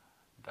the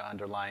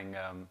underlying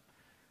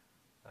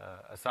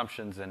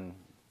assumptions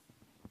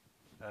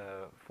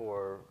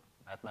for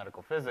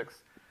mathematical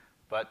physics.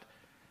 But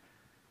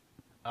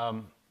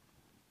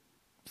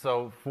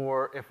so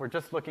if we're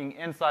just looking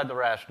inside the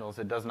rationals,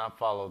 it does not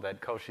follow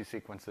that Cauchy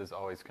sequences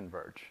always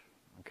converge.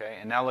 Okay,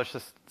 and now let's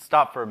just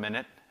stop for a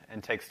minute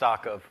and take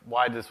stock of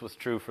why this was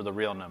true for the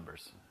real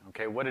numbers.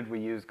 Okay, what did we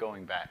use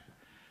going back?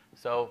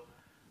 So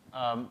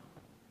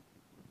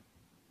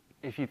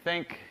if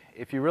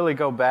you really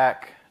go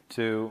back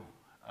to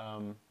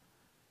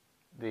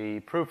the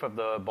proof of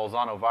the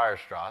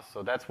Bolzano-Weierstrass,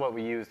 so that's what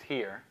we used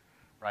here,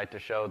 right, to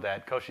show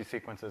that Cauchy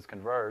sequences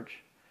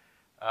converge.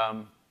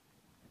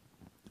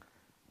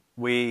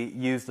 We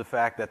use the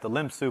fact that the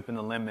lim sup and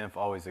the lim inf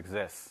always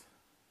exists.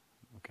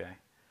 Okay,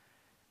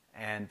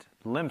 and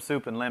lim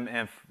sup and lim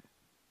inf,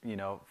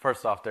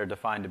 first off, they're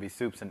defined to be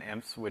sups and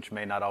infs, which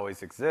may not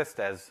always exist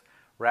as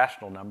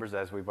rational numbers,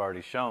 as we've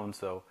already shown.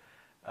 So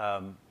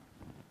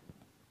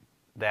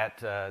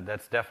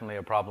that's definitely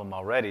a problem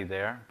already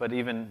there. But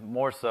even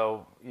more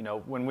so,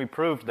 when we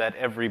proved that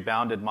every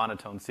bounded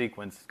monotone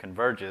sequence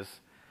converges,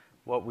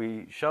 what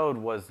we showed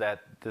was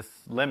that this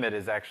limit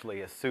is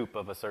actually a sup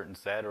of a certain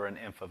set or an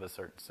inf of a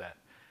certain set,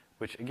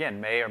 which, again,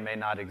 may or may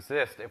not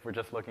exist if we're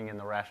just looking in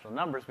the rational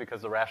numbers,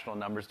 because the rational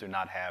numbers do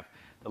not have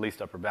the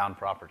least upper bound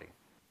property.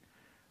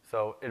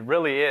 So it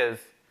really is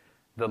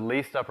the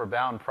least upper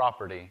bound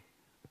property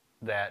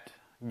that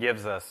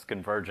gives us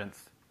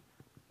convergence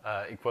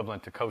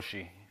equivalent to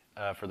Cauchy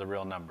for the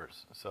real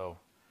numbers. So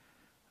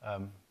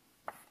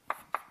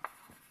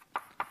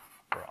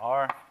for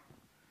R,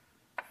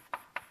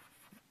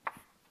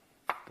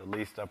 the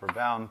least upper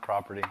bound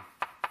property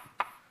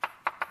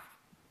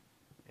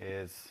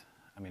is,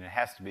 it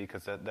has to be,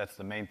 because that's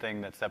the main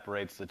thing that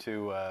separates the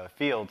two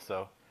fields.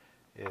 So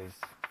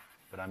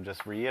but I'm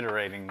just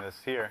reiterating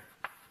this here,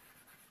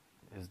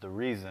 is the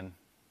reason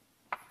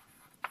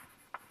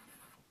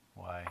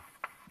why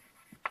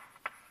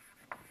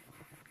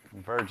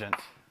convergent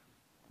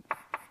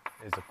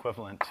is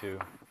equivalent to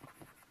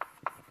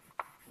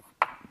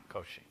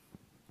Cauchy.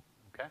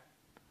 Okay?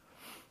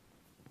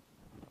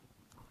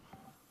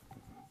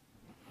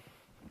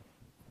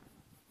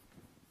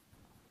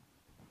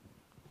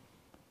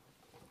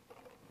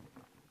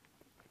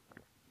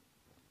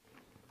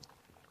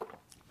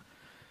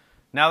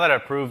 Now that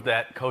I've proved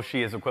that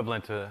Cauchy is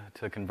equivalent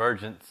to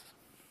convergence,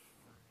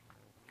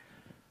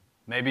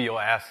 maybe you'll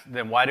ask,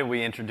 then why did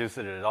we introduce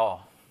it at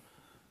all?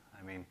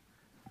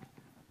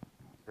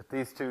 If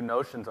these two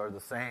notions are the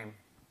same,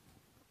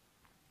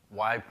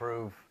 why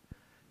prove,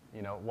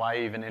 why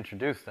even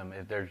introduce them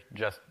if they're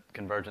just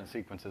convergent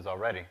sequences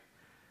already?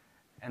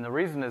 And the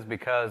reason is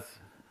because,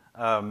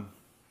 to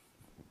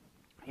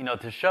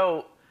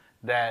show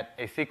that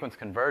a sequence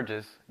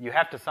converges, you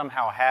have to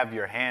somehow have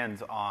your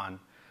hands on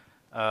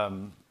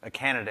a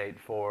candidate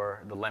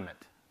for the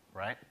limit,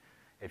 right?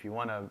 If you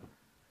want to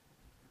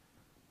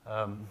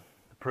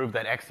prove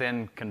that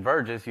xn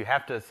converges, you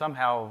have to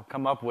somehow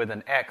come up with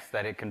an x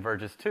that it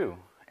converges to.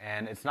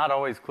 And it's not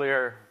always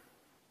clear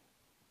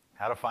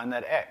how to find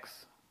that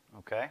x,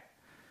 okay?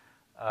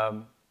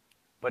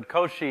 But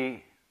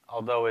Cauchy,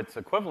 although it's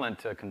equivalent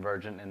to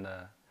convergent in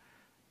the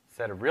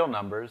set of real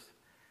numbers,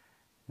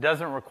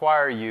 doesn't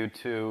require you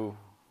to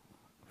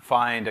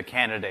find a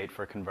candidate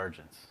for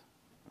convergence,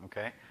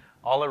 okay?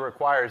 All it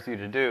requires you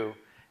to do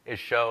is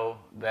show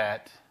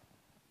that,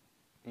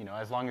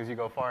 as long as you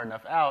go far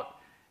enough out,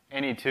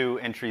 any two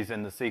entries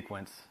in the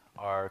sequence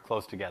are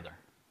close together,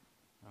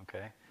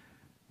 okay,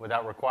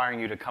 without requiring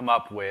you to come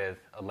up with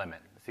a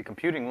limit. See,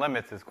 computing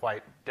limits is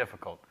quite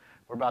difficult.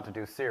 We're about to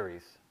do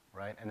series,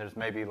 right? And there's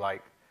maybe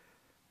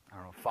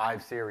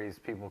 5 series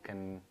people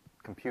can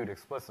compute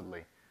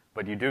explicitly.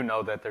 But you do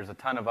know that there's a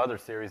ton of other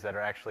series that are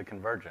actually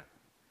convergent,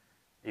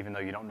 even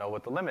though you don't know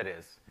what the limit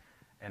is.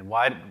 And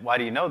why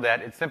do you know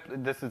that?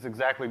 This is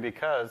exactly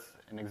because,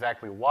 and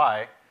exactly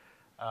why,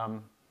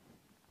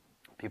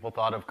 people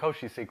thought of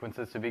Cauchy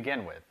sequences to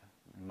begin with,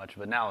 in much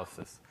of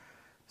analysis.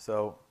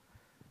 So,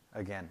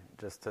 again,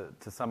 just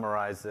to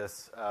summarize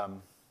this,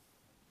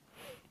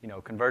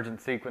 convergent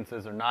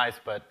sequences are nice,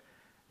 but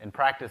in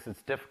practice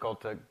it's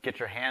difficult to get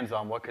your hands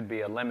on what could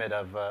be a limit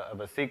of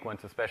a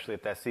sequence, especially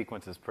if that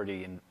sequence is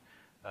pretty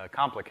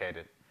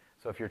complicated.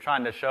 So if you're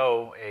trying to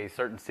show a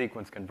certain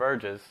sequence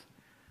converges,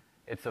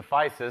 it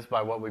suffices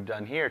by what we've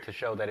done here to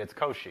show that it's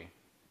Cauchy.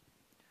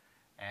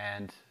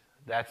 And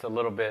that's a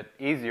little bit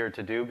easier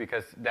to do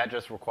because that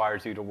just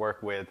requires you to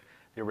work with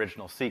the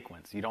original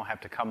sequence. You don't have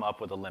to come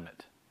up with a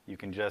limit. You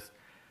can just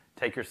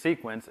take your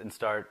sequence and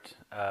start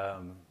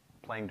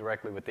playing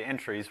directly with the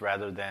entries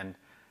rather than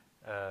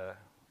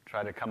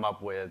try to come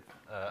up with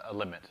a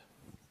limit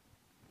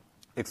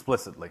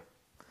explicitly.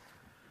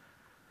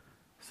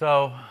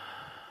 So,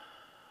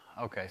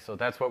 okay, so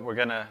that's what we're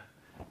going to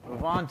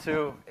move on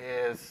to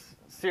is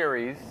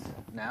series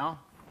now,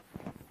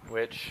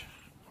 which,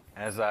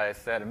 as I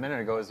said a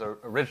minute ago, is the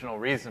original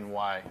reason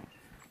why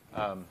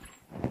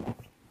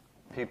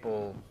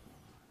people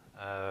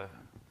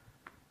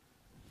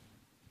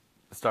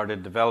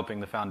started developing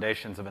the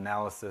foundations of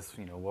analysis,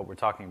 what we're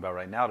talking about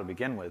right now to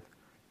begin with,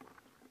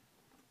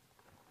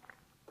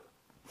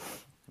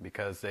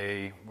 because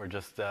they were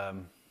just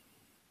kind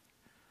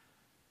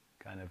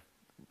of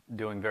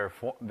doing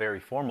very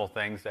formal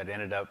things that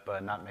ended up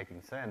not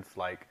making sense,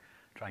 like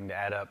trying to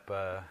add up,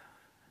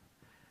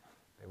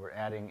 they were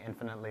adding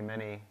infinitely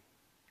many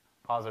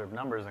positive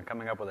numbers and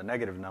coming up with a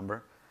negative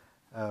number.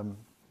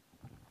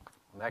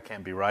 That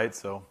can't be right,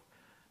 so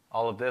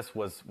all of this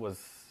was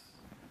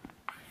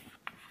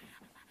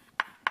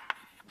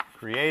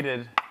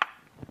created,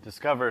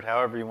 discovered,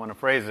 however you want to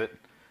phrase it,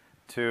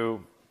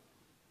 to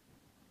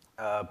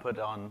put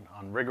on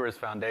rigorous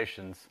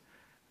foundations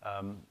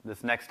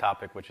this next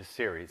topic, which is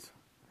series.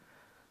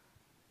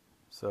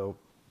 So,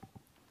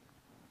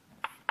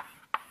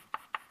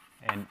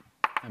 and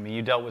I mean,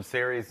 you dealt with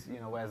series,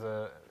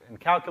 in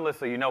calculus,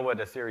 so you know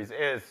what a series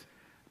is.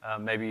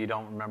 Maybe you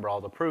don't remember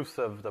all the proofs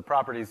of the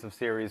properties of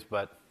series,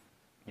 but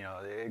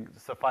it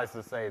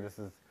suffices to say this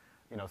is,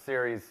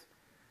 series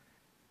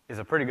is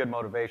a pretty good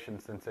motivation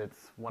since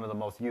it's one of the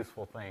most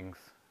useful things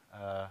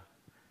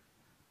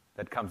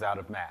that comes out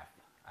of math.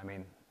 I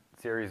mean,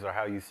 series are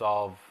how you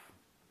solve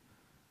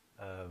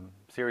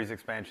series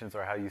expansions,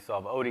 are how you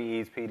solve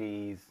ODEs,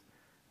 PDEs,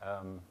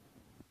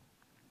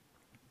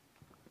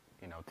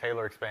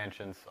 Taylor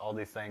expansions. All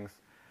these things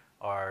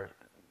are,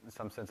 in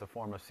some sense, a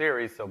form of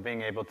series. So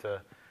being able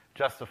to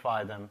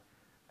justify them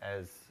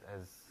as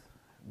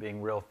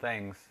being real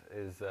things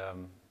is a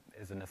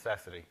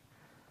necessity.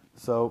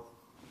 So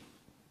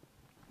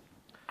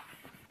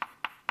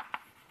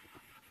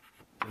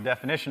the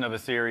definition of a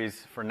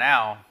series for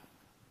now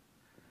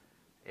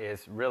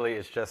is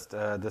just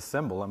this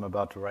symbol I'm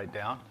about to write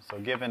down. So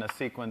given a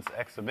sequence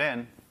x sub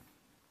n,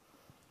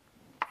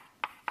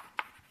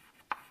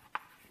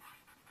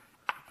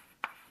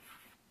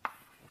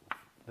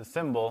 the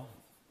symbol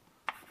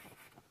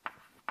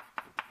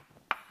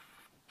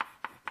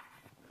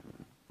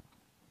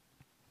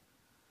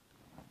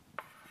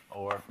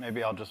or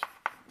maybe I'll just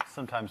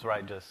sometimes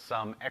write just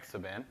sum x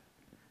sub n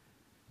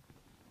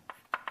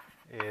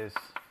is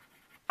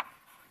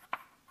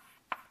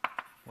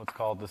what's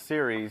called the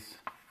series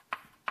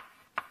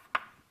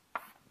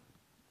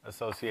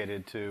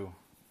associated to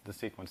the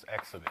sequence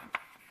x sub n.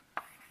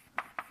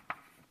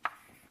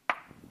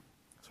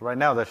 So right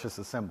now that's just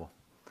a symbol.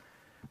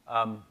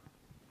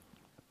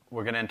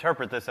 We're going to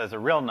interpret this as a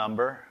real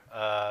number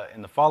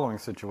in the following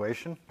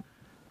situation.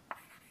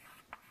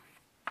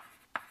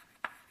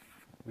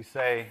 We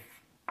say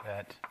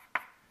that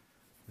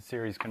the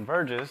series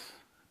converges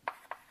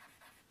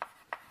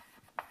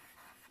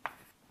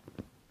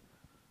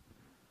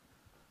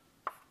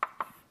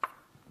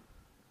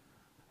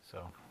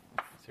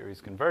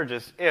series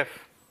converges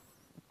if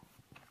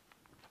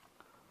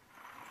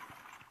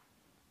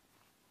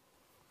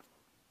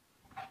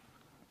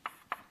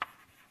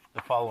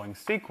the following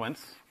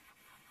sequence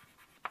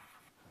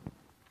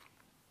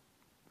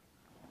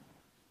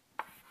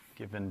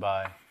given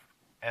by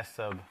S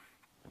sub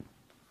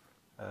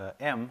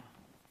m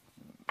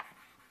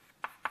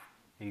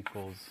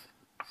equals,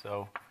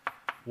 so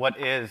what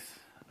is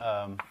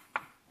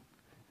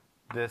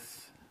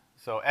this?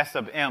 So S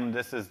sub m,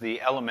 this is the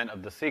element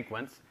of the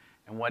sequence.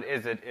 And what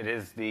is it? It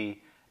is the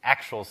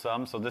actual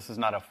sum. So this is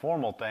not a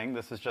formal thing.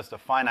 This is just a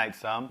finite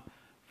sum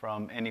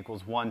from n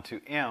equals 1 to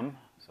m.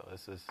 So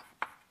this is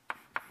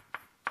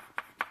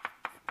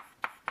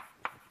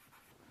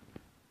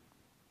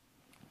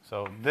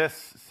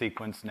this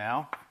sequence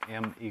now,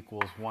 m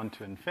equals 1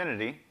 to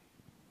infinity,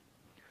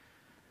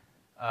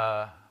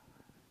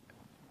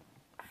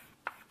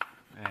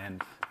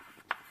 and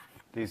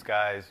these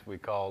guys we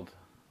call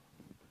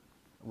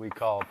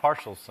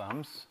partial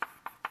sums.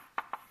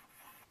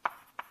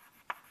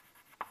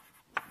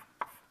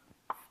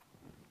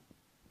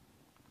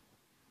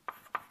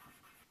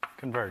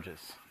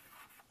 Converges.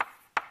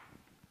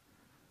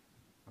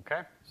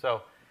 Okay,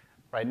 so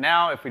right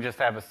now, if we just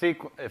have a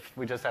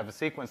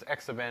sequence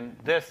x sub n,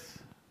 the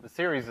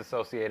series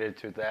associated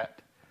to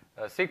that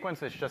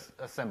sequence is just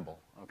a symbol.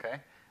 Okay,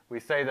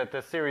 we say that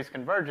this series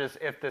converges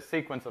if this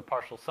sequence of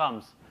partial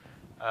sums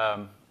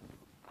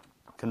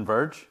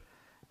converge,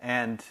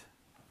 and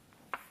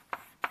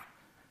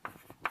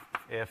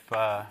if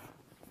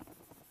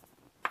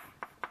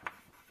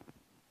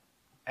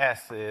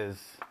S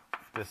is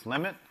this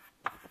limit,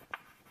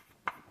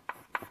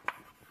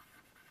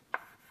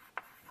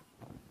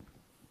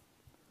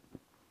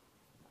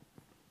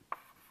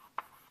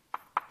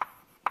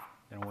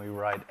 then we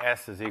write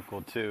S is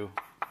equal to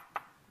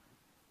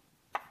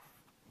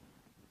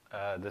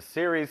the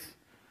series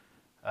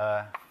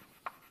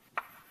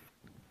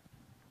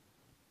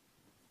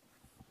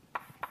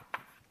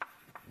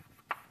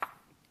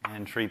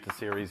and treat the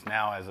series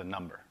now as a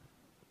number.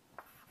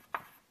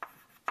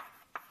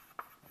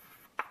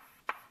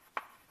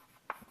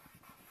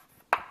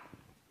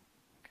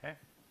 Okay.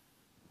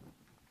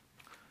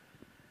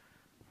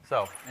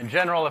 So, in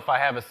general, if I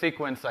have a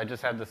sequence, I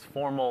just have this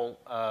formal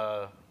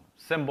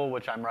symbol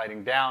which I'm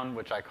writing down,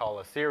 which I call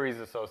a series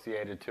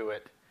associated to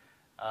it.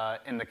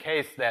 In the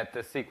case that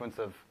this sequence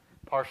of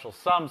partial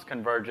sums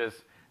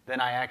converges, then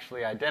I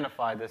actually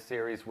identify this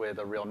series with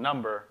a real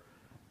number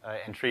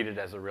and treat it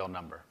as a real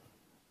number.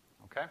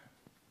 Okay?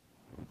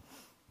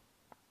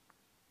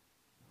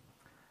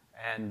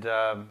 And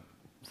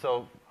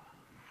so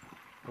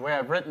the way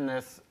I've written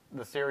this,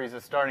 the series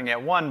is starting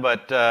at 1,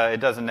 but it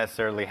doesn't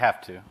necessarily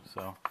have to.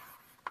 So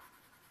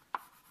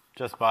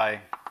just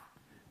by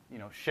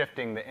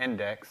shifting the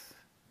index.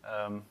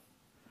 So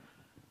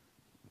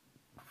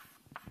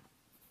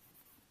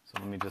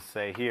let me just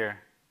say here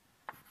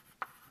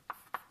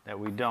that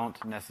we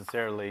don't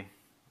necessarily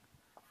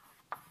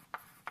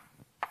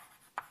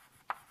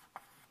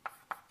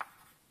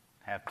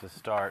have to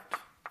start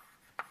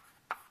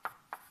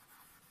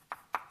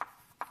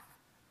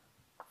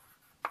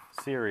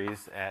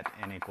series at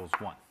n equals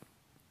 1.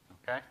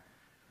 Okay?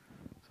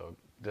 So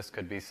this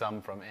could be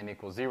sum from n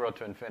equals 0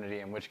 to infinity,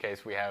 in which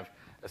case we have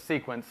a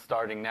sequence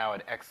starting now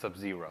at x sub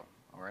 0.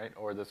 All right?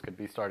 Or this could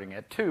be starting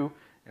at 2,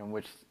 in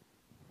which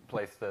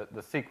place the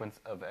sequence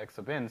of x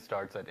sub n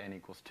starts at n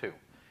equals 2.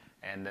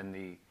 And then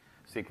the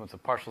sequence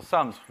of partial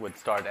sums would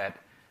start at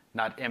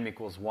not m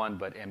equals 1,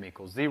 but m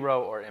equals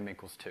 0 or m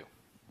equals 2.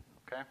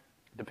 Okay?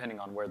 Depending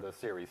on where the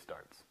series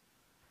starts.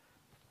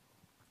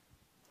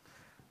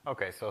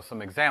 Okay, so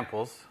some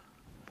examples.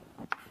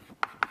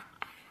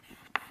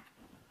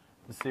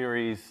 The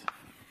series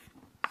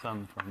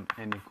sum from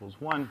n equals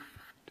 1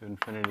 to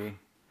infinity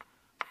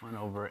 1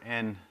 over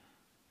n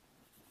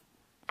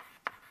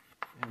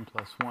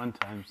plus 1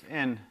 times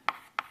n.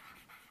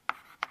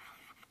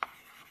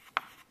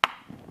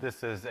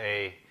 This is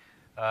a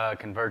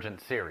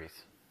convergent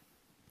series.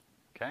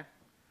 Okay?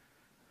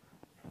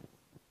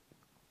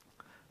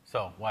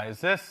 So why is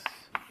this?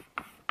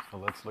 So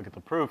let's look at the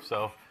proof.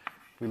 So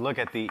if we look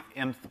at the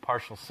mth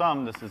partial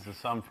sum, this is the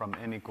sum from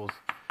n equals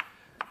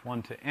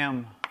 1 to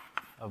m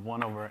of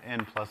 1 over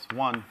n plus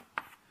 1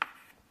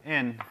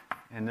 n,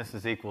 and this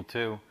is equal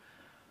to,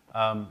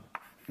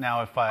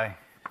 now if I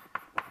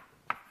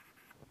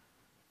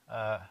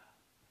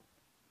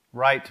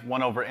write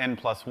 1 over n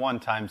plus 1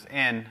 times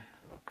n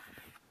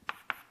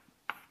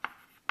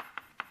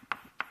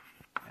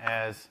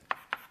as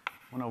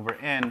 1 over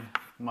n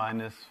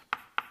minus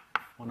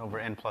 1 over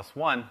n plus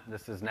 1,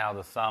 this is now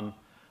the sum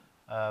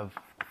of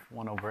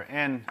 1 over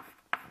n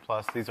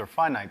plus, these are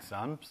finite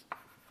sums,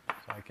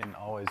 so I can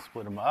always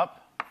split them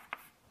up.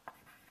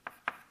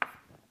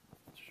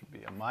 It should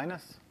be a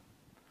minus.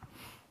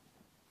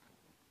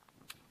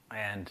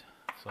 And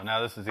so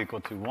now this is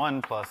equal to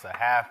 1 plus a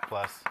half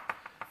plus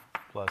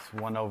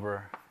 1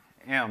 over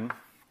m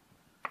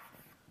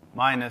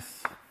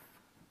minus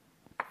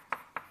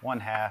 1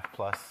 half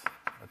plus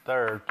a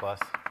third plus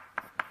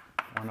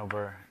 1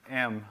 over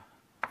m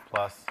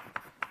plus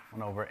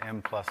 1 over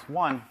m plus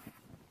 1.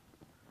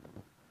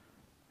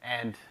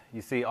 And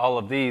you see all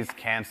of these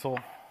cancel.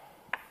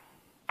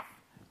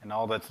 And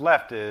all that's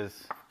left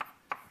is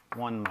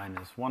 1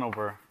 minus 1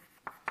 over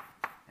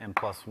m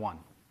plus 1.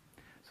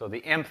 So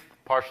the mth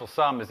partial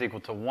sum is equal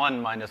to 1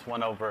 minus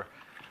 1 over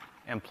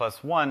m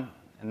plus 1.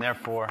 And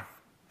therefore,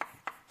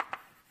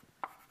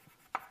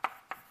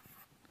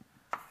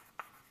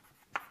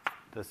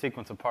 the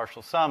sequence of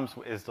partial sums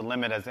is the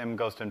limit as m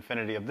goes to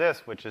infinity of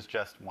this, which is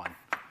just 1.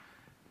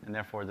 And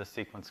therefore, this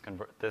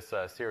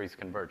series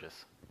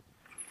converges.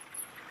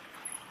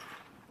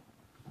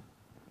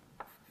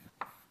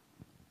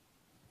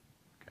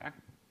 Okay.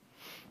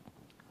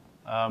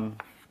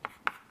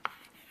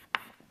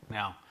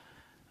 Now,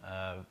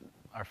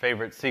 our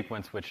favorite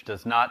sequence which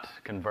does not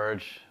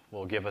converge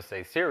will give us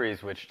a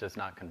series which does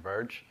not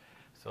converge.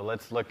 So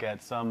let's look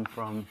at sum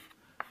from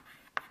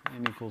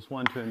n equals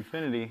 1 to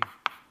infinity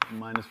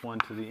minus 1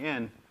 to the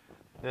n.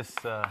 This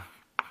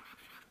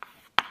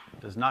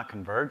does not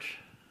converge.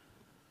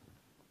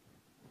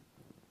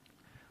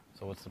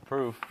 So what's the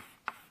proof?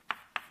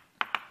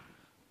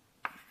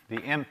 The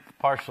mth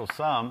partial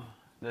sum,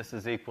 this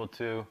is equal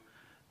to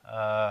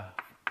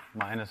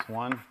minus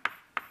 1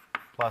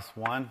 plus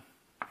 1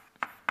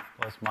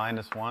 plus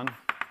minus 1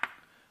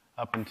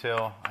 up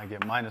until I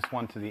get minus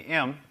 1 to the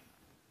m.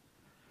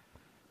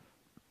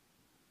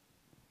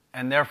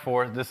 And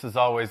therefore, this is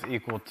always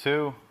equal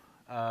to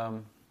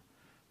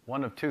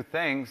one of two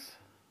things.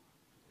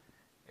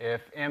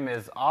 If m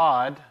is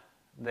odd,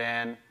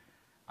 then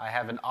I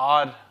have an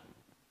odd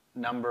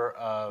number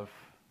of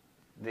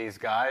these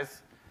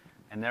guys,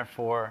 and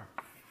therefore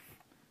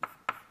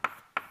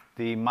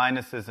the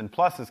minuses and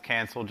pluses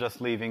cancel, just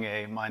leaving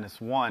a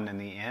minus 1 in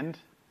the end.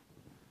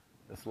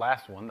 This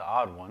last one, the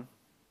odd one.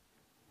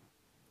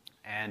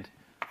 And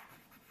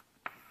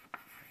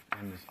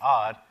m is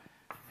odd,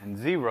 and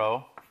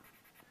 0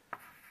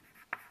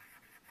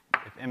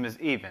 if m is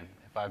even.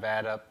 If I've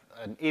added up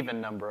an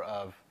even number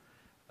of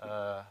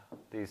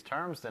these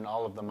terms, then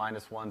all of the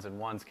minus 1s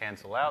and 1s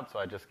cancel out, so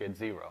I just get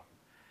 0.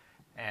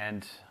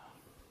 And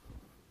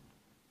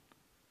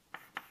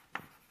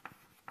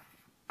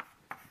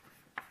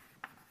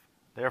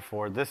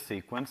therefore, this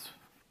sequence,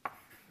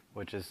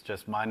 which is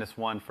just minus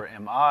 1 for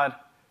m odd,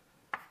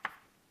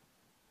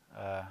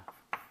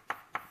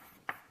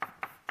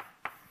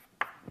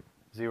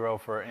 zero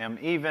for m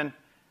even,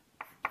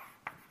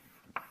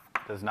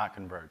 does not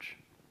converge.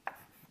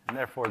 And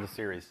therefore, the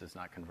series does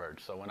not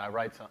converge. So when I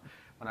write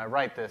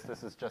this,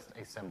 this is just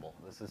a symbol.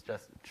 This is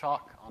just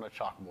chalk on a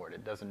chalkboard.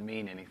 It doesn't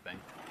mean anything.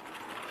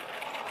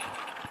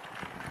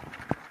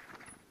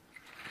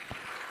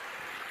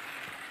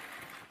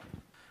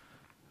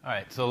 All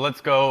right, so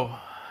let's go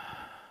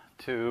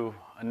to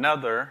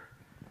another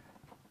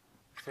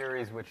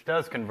series which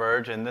does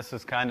converge, and this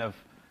is kind of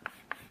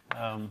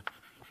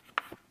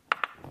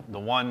the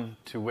one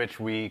to which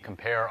we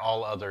compare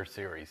all other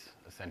series,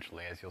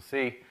 essentially. As you'll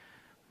see,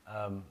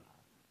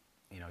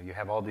 you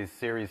have all these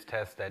series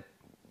tests that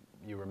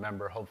you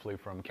remember, hopefully,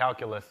 from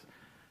calculus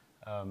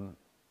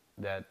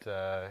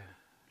that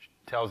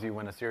tells you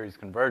when a series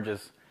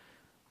converges.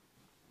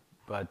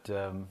 But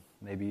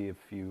maybe if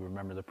you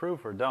remember the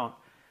proof or don't,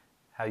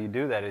 how you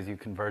do that is you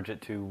converge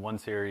it to one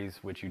series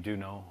which you do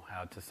know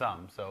how to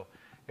sum. So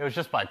it was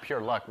just by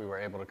pure luck we were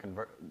able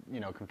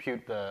to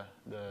compute the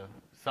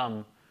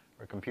sum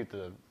or compute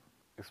the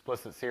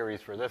explicit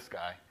series for this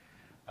guy.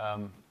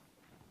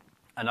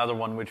 Another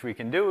one which we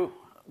can do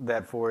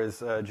that for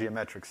is a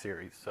geometric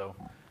series. So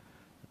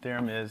the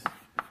theorem is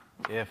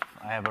if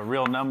I have a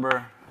real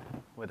number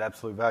with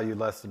absolute value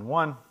less than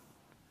 1,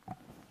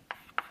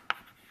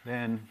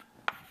 then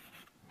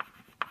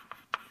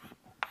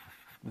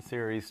the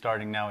series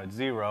starting now at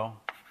 0,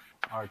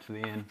 r to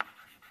the n,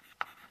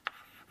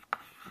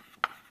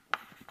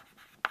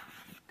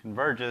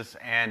 converges,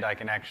 and I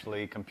can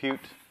actually compute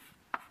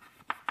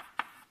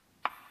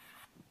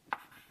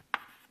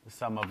the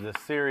sum of this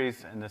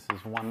series, and this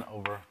is 1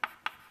 over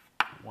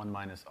 1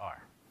 minus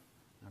r.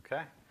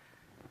 Okay?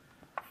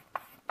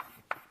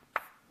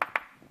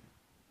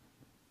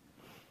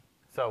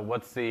 So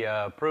what's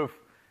the proof?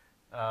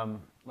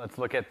 Let's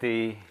look at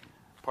the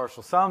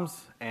partial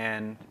sums,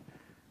 and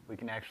we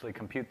can actually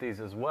compute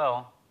these as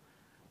well,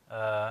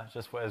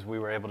 just as we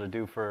were able to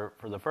do for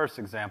the first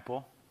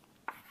example.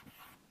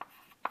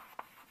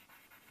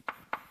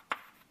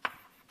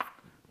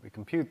 We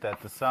compute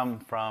that the sum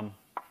from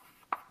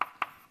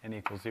n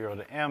equals 0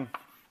 to m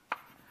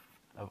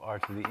of r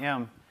to the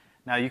m.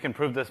 Now, you can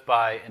prove this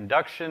by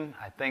induction.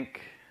 I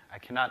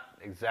cannot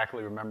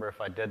exactly remember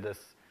if I did this.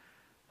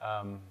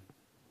 I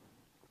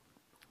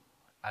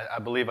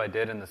believe I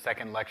did in the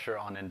second lecture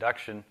on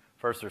induction,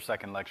 first or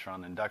second lecture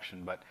on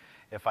induction. But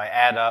if I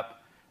add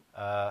up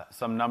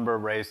some number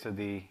raised to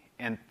the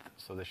nth,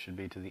 so this should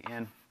be to the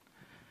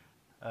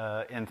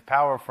nth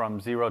power from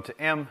 0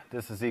 to m,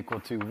 this is equal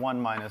to 1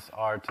 minus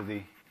r to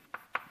the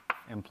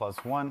m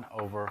plus 1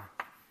 over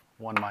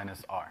 1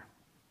 minus r.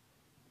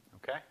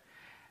 Okay?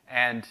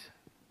 And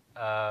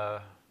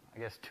I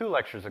guess 2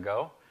 lectures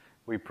ago,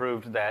 we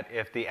proved that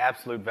if the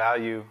absolute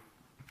value,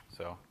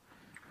 so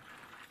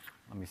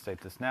let me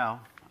state this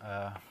now.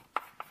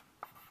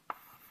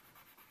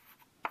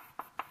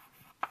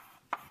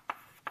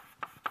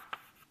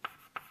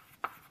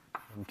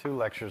 From 2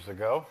 lectures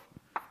ago,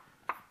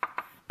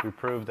 we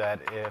proved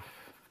that if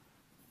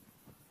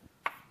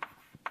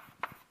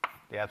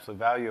the absolute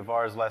value of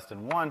r is less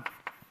than 1,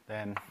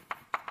 then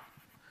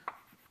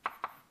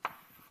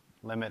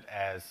limit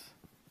as,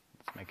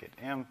 let's make it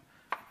m,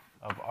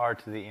 of r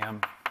to the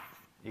m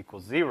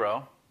equals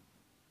 0,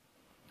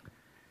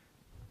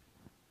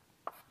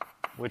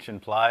 which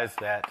implies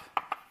that,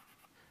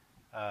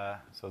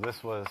 so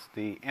this was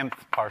the mth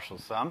partial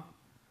sum,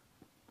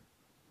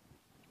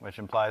 which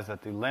implies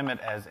that the limit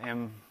as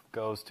m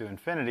goes to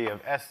infinity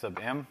of s sub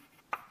m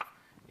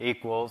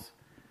equals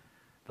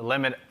the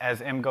limit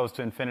as m goes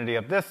to infinity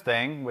of this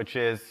thing, which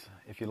is,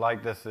 if you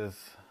like, this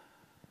is,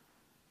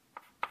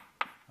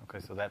 okay,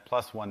 so that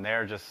plus 1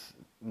 there just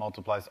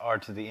multiplies r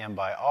to the m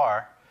by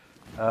r.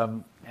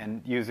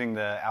 And using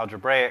the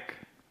algebraic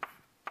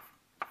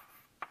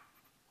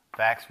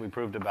facts we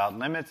proved about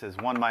limits is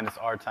 1 minus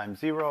r times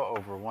 0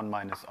 over 1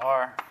 minus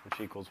r, which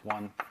equals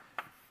 1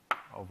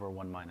 over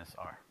 1 minus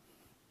r.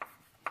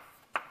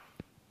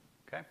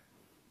 Okay?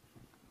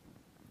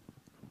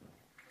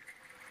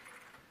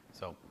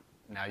 So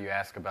now you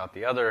ask about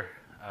the other,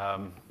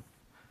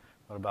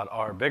 what about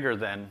r bigger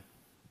than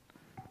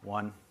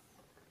 1?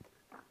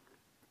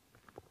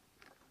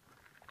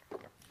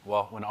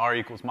 Well, when r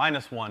equals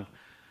minus 1,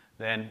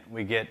 then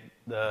we get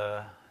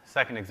the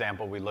second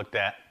example we looked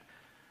at.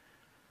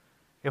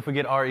 If we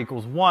get r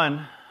equals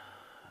 1,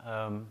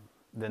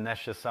 then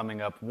that's just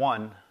summing up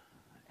 1,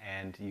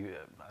 and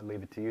I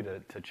leave it to you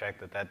to check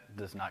that that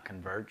does not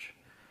converge.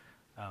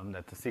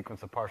 That the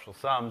sequence of partial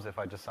sums, if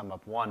I just sum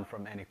up 1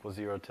 from n equals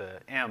 0 to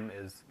m,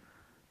 is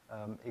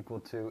equal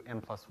to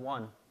m plus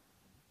 1,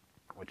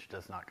 which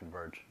does not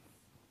converge.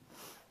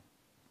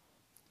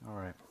 All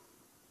right.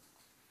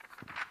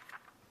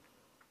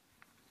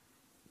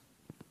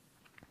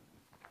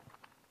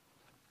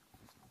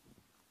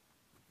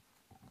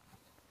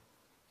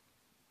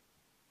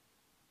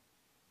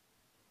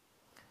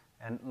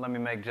 And let me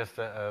make just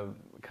a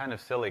kind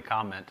of silly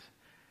comment.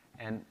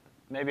 And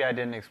maybe I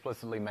didn't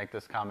explicitly make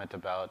this comment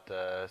about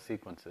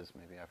sequences.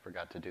 Maybe I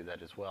forgot to do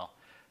that as well.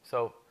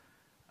 So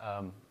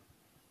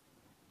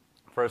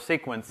for a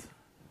sequence,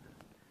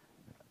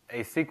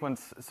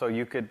 so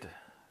you could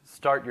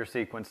start your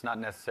sequence not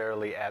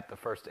necessarily at the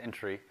first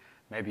entry.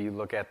 Maybe you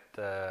look at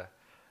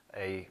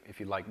if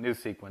you like, new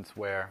sequence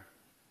where,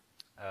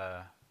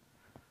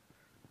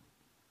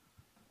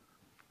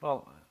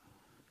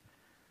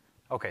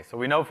 okay, so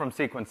we know from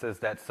sequences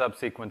that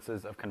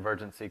subsequences of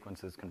convergent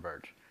sequences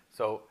converge.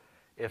 So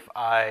if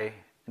I,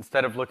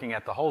 instead of looking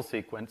at the whole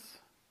sequence,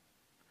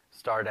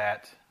 start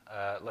at,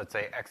 let's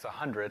say,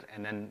 x100,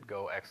 and then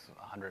go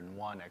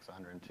x101,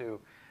 x102,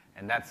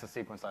 and that's the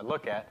sequence I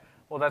look at,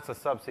 well, that's a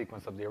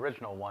subsequence of the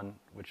original one,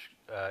 which,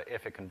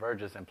 if it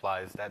converges,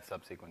 implies that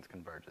subsequence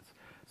converges.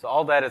 So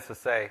all that is to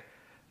say,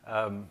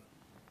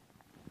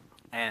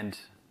 and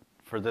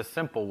for this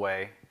simple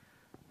way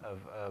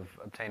of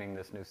obtaining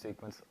this new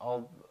sequence,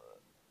 all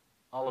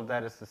of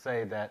that is to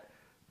say that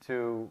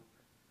to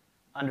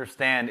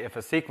understand if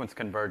a sequence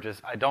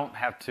converges, I don't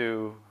have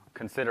to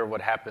consider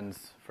what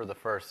happens for the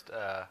first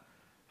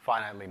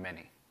finitely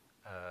many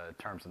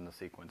terms in the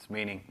sequence,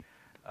 meaning,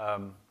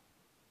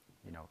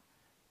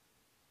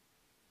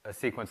 a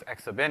sequence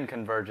x sub n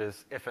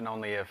converges if and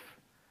only if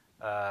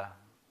a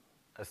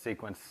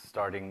sequence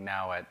starting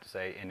now at,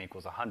 say, n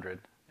equals 100,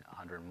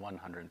 101,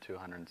 102,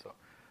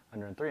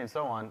 103, and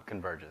so on,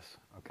 converges.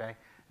 Okay?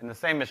 And the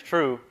same is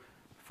true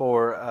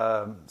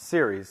for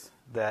series,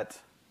 that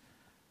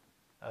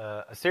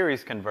a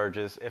series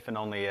converges if and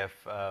only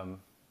if,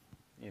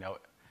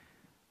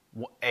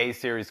 a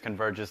series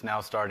converges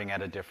now starting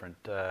at a different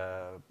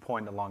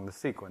point along the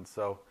sequence.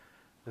 So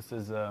this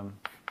is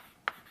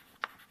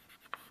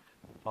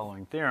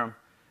following theorem.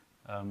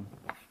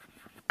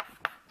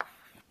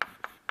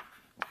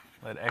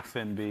 Let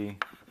xn be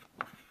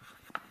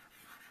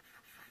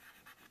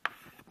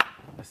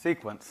a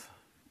sequence,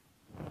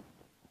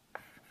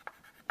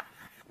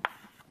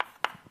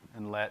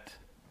 and let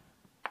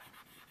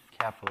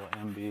capital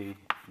M be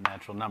a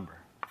natural number.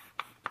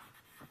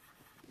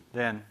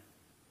 Then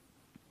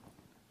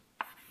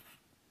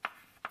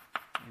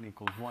n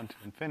equals 1 to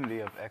infinity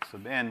of x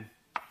sub n,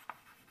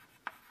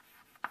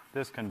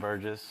 this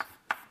converges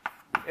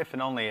if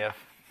and only if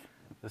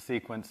the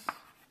sequence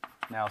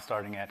now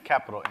starting at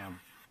capital M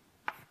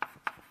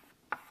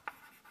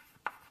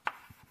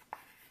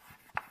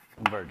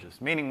converges.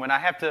 Meaning when I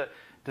have to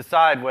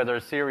decide whether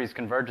a series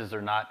converges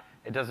or not,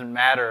 it doesn't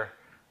matter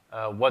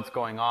what's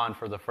going on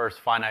for the first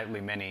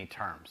finitely many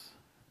terms.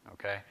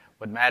 Okay?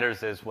 What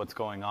matters is what's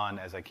going on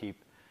as I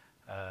keep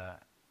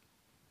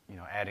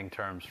adding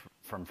terms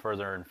from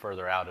further and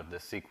further out of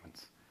this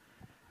sequence.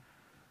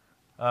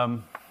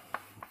 And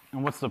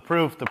what's the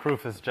proof? The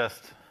proof is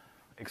just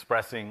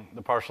expressing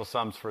the partial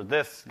sums for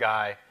this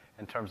guy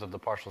in terms of the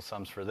partial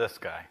sums for this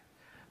guy.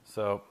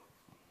 So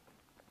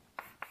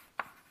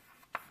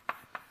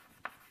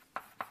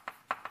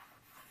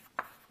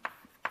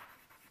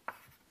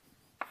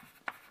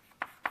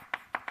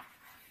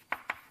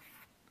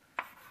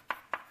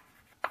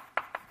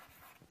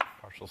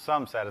partial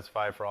sum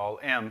satisfy for all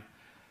m,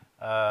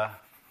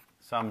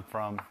 sum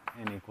from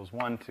n equals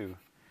 1 to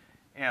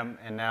m,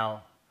 and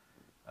now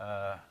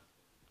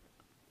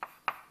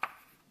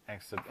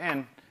x sub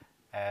n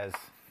as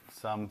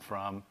sum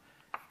from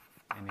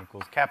n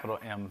equals capital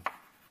M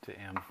to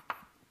m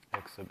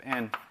x sub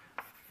n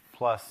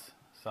plus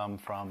sum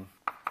from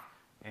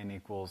n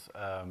equals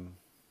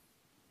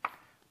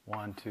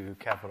 1 to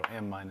capital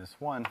M minus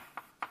 1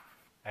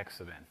 x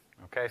sub n.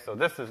 Okay, so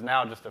this is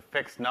now just a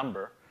fixed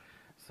number.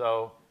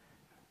 So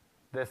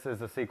this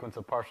is a sequence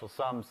of partial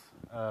sums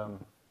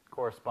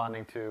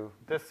corresponding to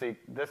this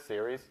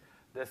series.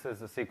 This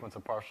is a sequence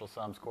of partial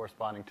sums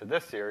corresponding to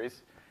this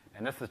series.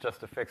 And this is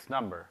just a fixed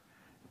number.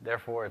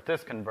 Therefore, if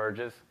this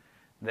converges,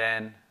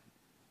 then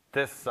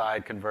this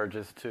side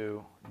converges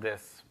to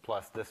this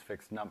plus this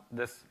fixed number.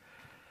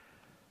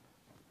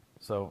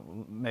 So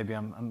maybe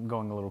I'm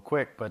going a little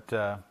quick, but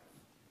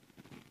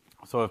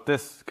so if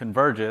this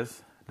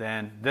converges,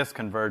 then this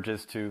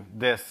converges to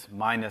this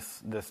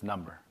minus this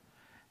number.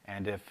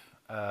 And if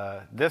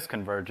this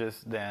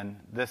converges,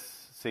 then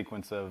this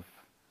sequence of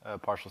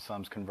partial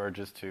sums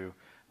converges to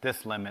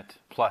this limit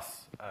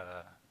plus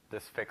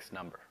this fixed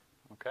number.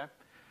 Okay?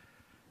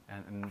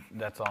 And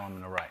that's all I'm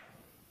going to write.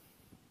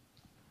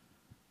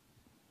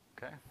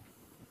 Okay?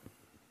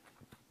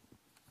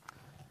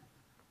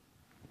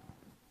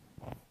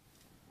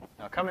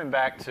 Now, coming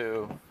back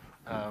to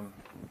the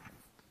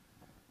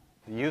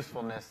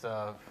usefulness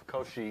of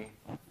Cauchy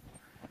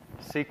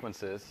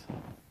sequences,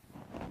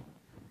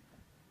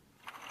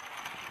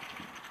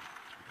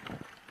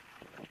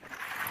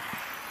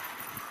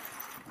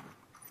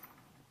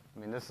 I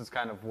mean, this is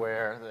kind of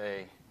where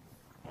they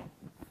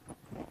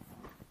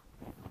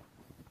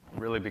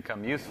really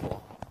become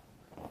useful.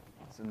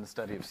 It's in the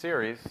study of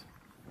series.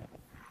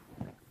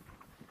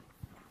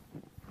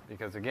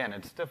 Because, again,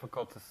 it's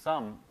difficult to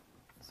sum.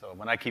 So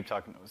when I keep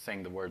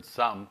saying the word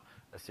sum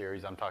a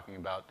series, I'm talking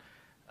about,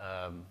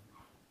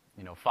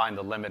 find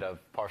the limit of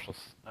partial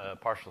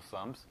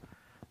sums.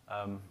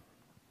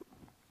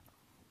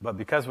 But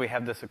because we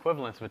have this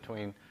equivalence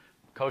between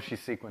Cauchy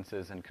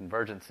sequences and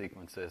convergent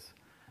sequences,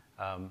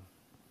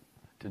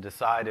 to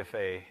decide if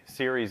a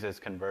series is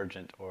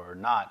convergent or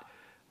not,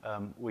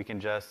 we can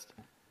just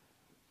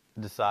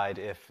decide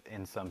if,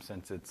 in some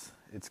sense,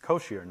 it's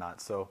Cauchy or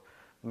not. So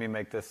let me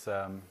make this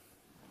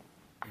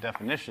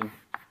definition.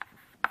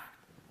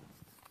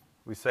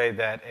 We say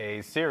that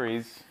a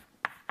series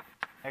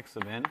x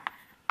of n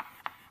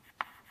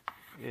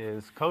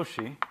is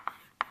Cauchy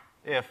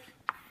if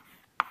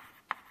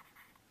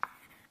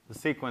the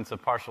sequence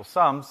of partial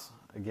sums,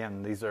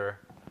 again, these are,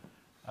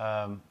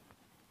 I'm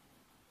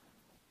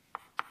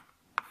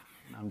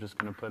just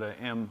going to put an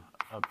m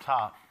up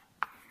top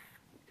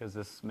because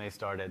this may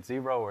start at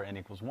 0 or n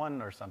equals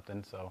 1 or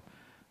something. So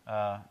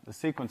the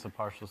sequence of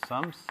partial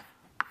sums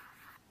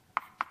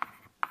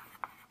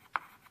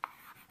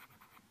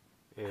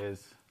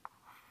is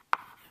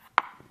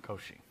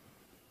Cauchy.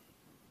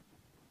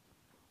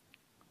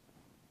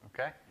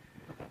 Okay?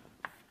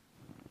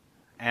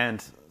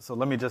 And so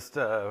let me just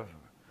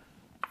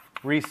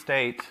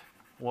restate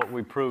what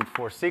we proved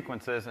for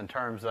sequences in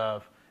terms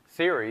of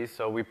series.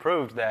 So we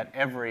proved that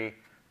every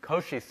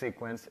Cauchy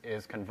sequence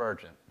is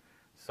convergent.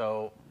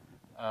 So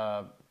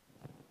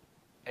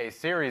a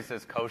series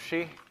is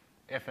Cauchy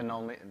if and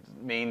only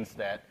means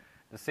that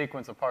the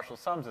sequence of partial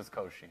sums is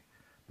Cauchy.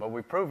 But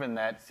we've proven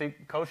that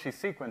Cauchy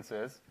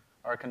sequences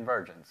are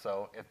convergent.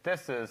 So if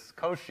this is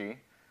Cauchy,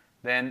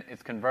 then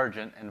it's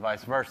convergent and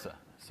vice versa.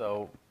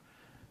 So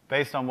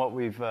based on what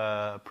we've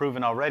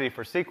proven already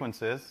for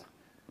sequences,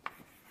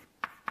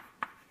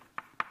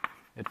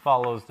 it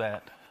follows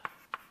that,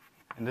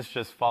 and this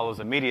just follows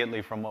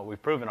immediately from what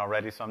we've proven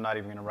already, so I'm not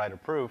even going to write a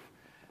proof.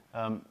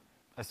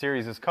 A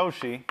series is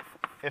Cauchy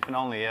if and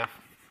only if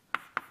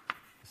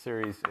the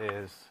series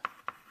is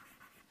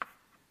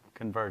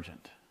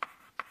convergent.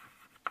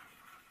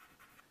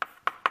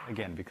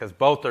 Again, because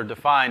both are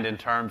defined in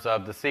terms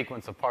of the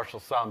sequence of partial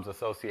sums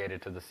associated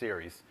to the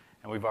series.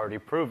 And we've already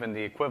proven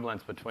the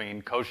equivalence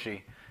between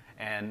Cauchy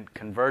and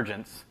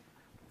convergence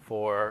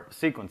for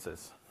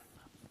sequences.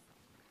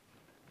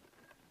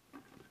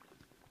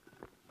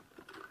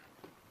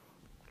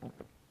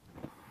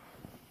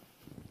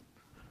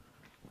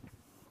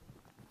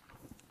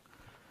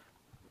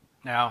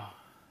 Now,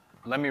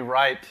 let me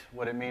write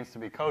what it means to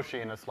be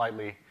Cauchy in a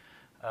slightly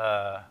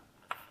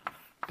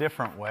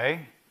different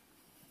way.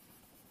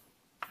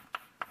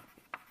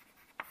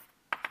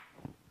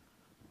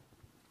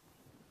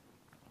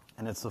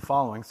 And it's the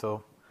following.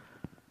 So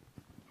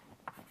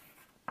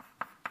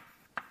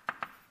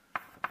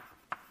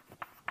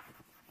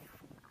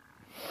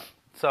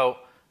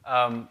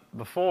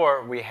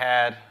before we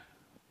had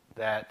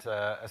that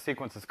a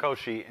sequence is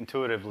Cauchy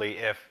intuitively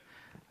if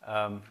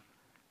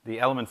the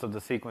elements of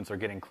the sequence are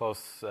getting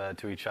close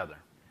to each other.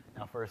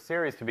 Now, for a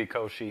series to be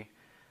Cauchy,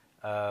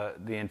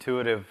 the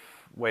intuitive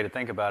way to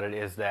think about it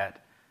is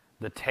that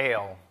the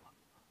tail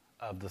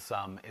of the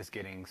sum is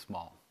getting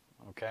small,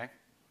 okay?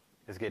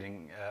 Is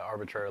getting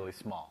arbitrarily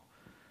small.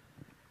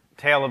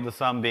 Tail of the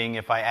sum being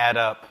if I add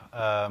up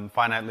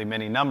finitely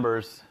many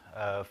numbers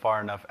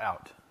far enough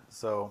out.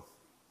 So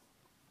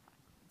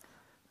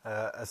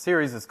a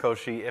series is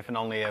Cauchy if and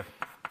only if,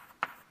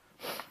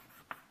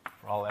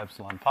 for all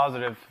epsilon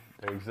positive,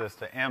 there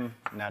exists a m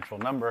natural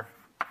number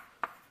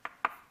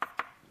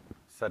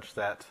such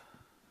that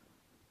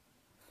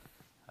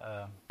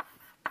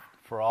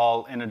for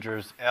all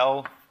integers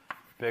L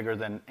bigger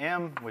than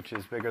m, which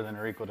is bigger than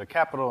or equal to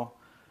capital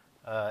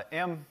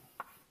M,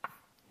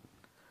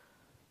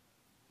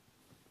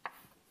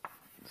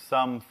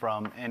 sum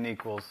from n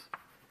equals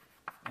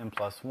n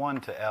plus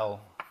 1 to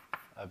L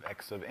of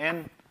x of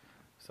n.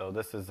 So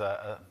this is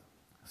a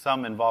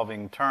sum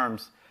involving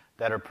terms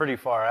that are pretty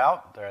far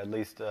out. They're at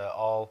least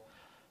all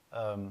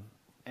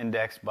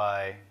indexed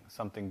by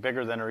something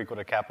bigger than or equal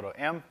to capital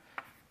M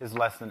is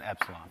less than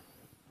epsilon.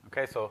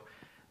 Okay, so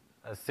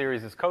a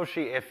series is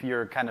Cauchy if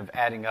you're kind of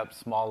adding up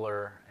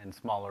smaller and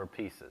smaller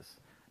pieces.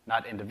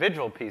 Not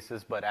individual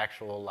pieces, but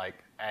actual, like,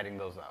 adding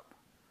those up.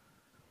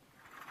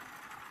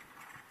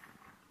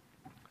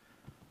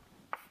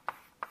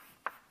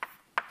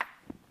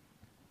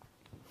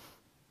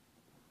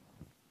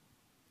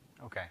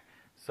 Okay,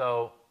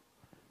 so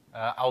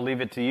I'll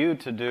leave it to you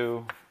to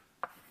do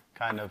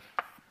kind of,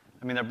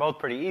 I mean, they're both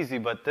pretty easy,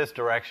 but this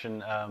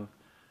direction,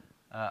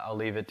 I'll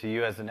leave it to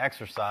you as an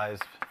exercise,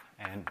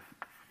 and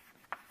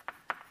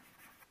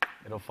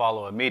it'll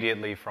follow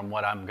immediately from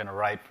what I'm going to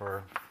write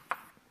for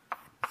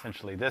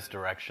essentially this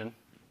direction.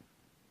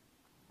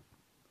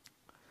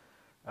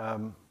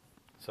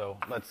 So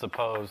let's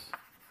suppose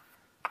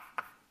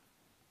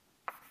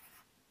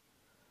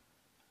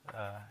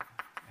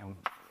and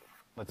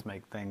let's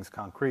make things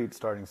concrete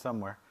starting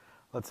somewhere.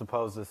 Let's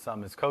suppose this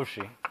sum is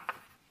Cauchy.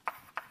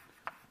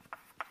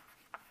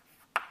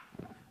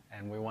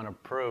 And we want to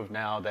prove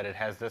now that it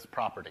has this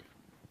property.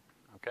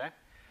 Okay?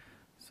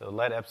 So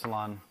let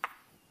epsilon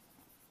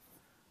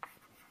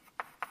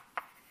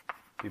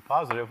be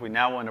positive. We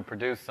now want to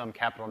produce some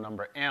capital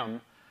number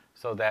m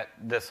so that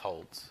this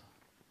holds.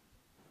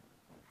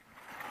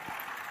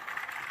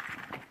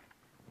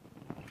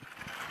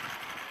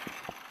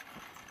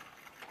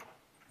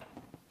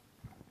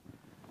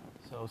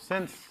 So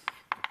since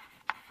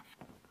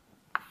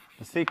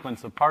the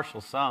sequence of partial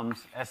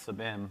sums, S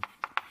sub m,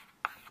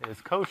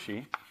 is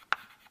Cauchy.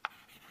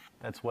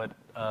 That's what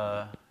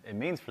it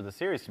means for the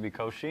series to be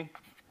Cauchy.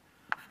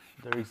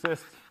 There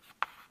exists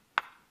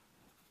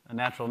a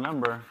natural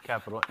number,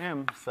 capital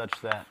M, such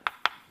that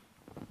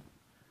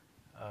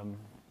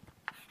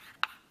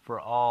for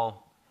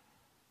all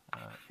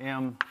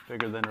m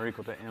bigger than or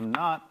equal to m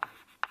naught,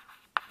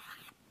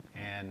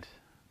 and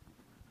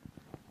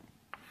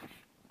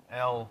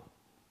L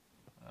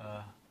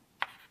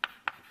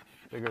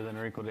bigger than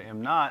or equal to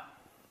m naught,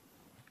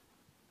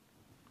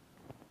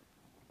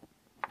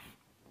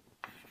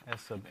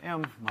 S sub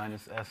m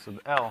minus S sub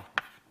L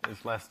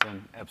is less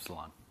than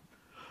epsilon.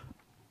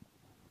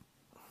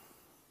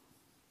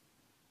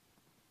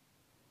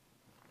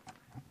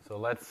 So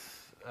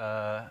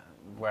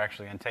we're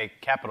actually going to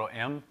take capital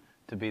M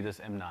to be this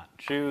m naught.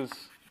 Choose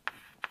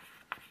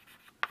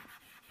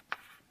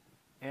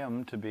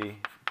M to be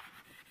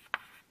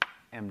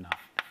m naught.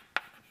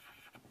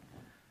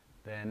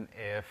 Then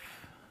if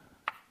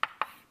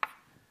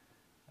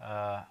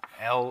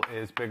L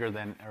is bigger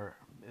than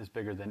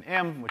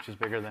m, which is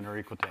bigger than or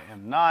equal to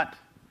m naught,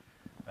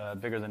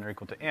 bigger than or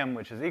equal to m,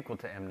 which is equal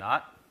to m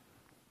naught.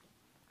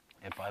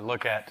 If I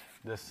look at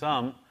this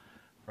sum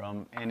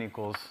from n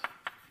equals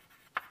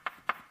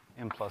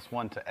m plus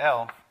 1 to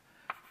L,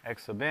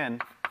 x sub n,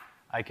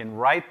 I can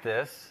write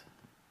this,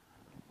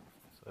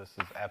 so this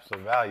is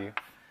absolute value.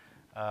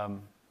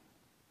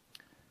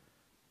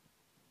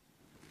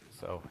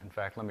 So in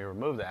fact, let me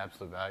remove the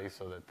absolute value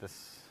so that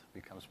this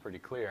becomes pretty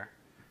clear.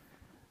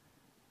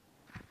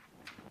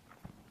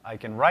 I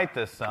can write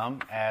this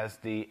sum as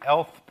the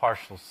lth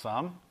partial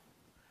sum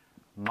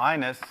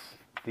minus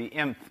the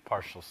mth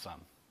partial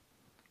sum,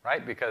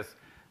 right? Because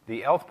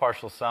the lth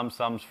partial sum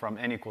sums from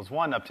n equals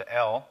 1 up to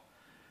L.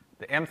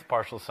 The mth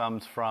partial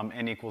sums from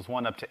n equals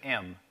 1 up to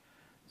m.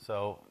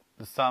 So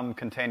the sum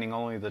containing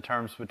only the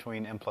terms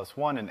between m plus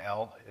 1 and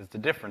L is the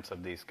difference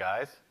of these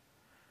guys.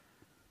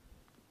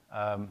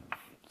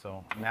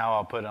 So now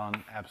I'll put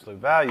on absolute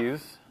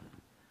values.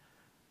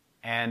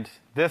 And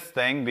this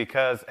thing,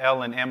 because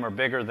L and M are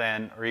bigger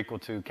than or equal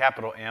to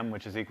capital M,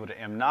 which is equal to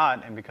m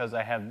naught, and because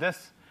I have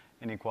this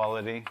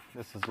inequality,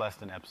 this is less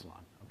than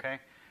epsilon. Okay?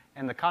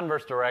 In the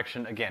converse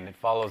direction, again, it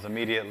follows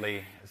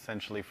immediately,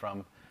 essentially,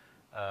 from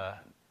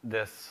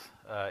this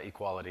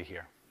equality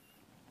here.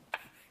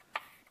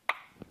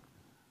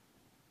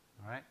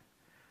 All right?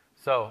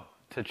 So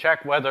to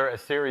check whether a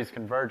series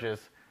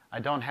converges, I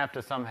don't have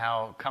to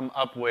somehow come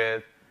up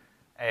with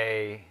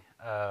a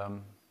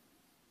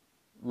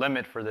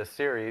limit for this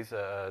series,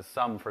 a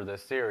sum for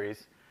this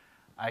series.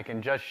 I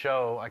can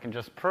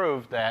just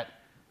prove that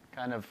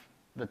kind of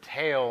the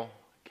tail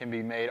can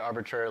be made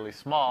arbitrarily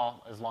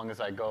small as long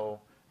as I go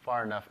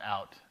far enough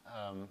out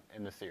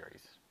in the series.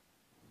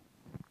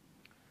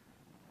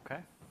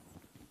 Okay?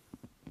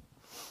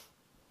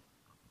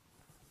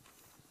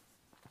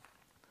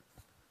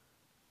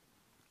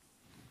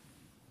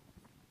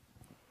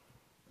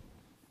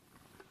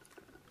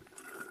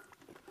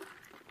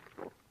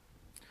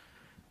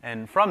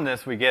 And from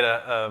this, we get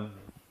a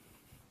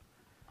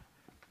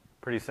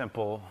pretty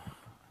simple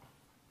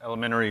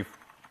elementary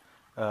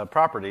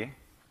property.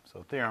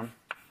 So theorem.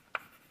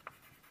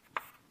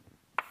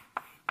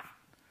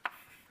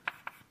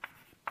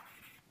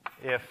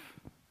 If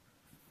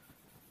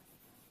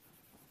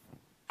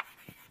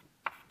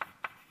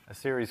a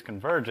series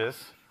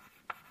converges,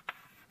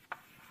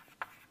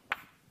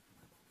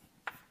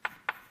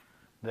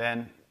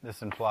 then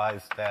this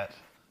implies that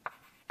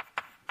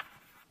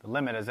the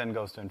limit as n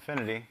goes to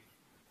infinity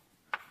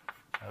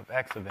of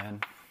x of n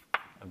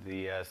of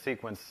the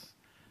sequence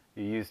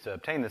you use to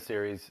obtain the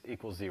series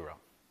equals 0.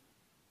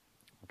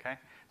 Okay?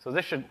 So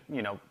this should,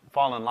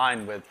 fall in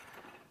line with,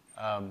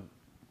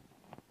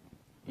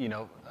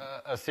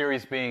 a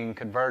series being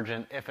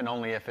convergent if and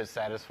only if it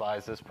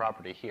satisfies this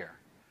property here,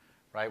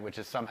 right? Which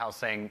is somehow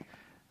saying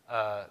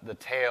the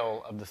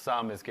tail of the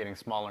sum is getting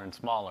smaller and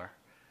smaller,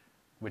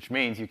 which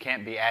means you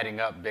can't be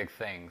adding up big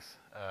things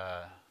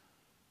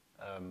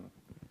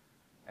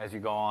as you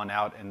go on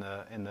out in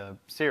the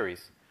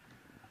series.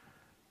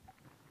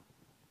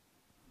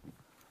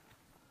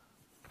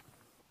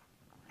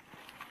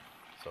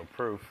 So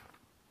proof.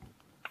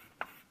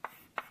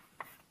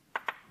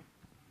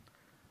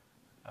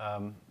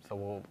 So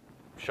we'll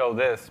show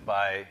this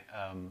by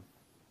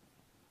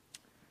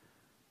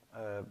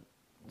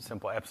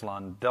simple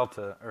epsilon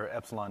delta or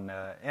epsilon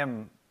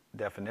m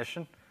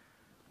definition.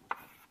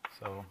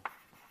 So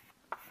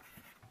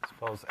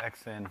suppose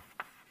xn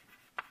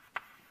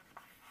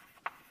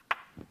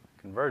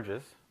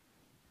converges,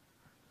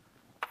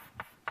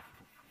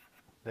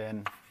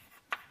 then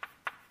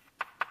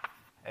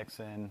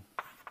xn,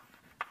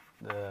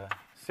 the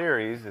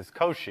series, is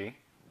Cauchy.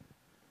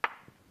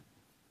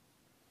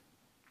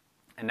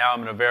 And now I'm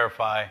going to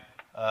verify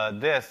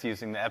this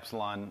using the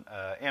epsilon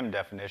m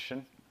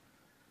definition.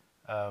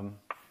 Let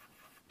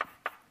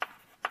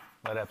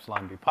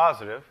epsilon be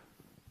positive.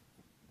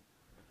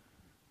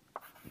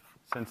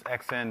 Since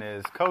xn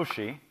is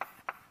Cauchy,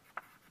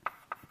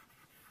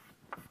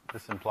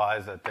 this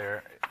implies that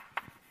there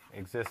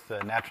exists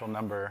a natural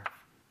number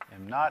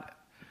m naught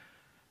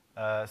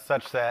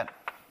such that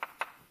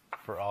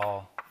for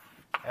all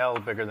L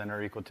bigger than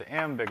or equal to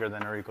m, bigger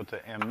than or equal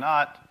to m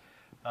naught,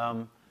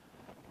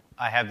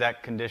 I have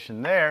that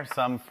condition there,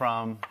 sum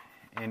from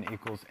n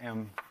equals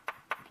m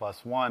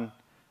plus 1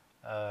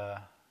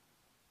 to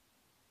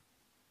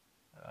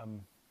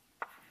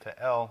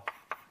L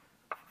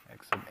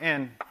x sub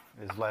n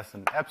is less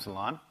than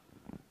epsilon.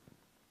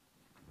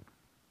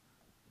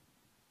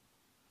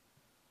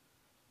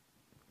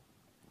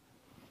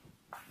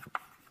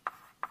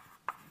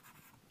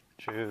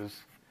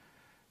 Choose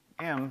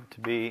m to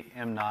be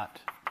m naught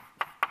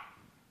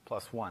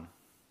plus 1.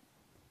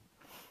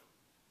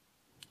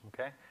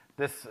 Okay?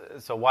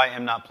 So why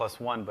m naught plus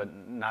 1, but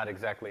not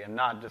exactly m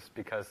naught, just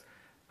because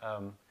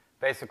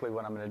basically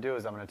what I'm going to do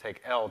is I'm going to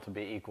take L to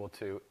be equal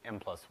to m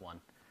plus 1.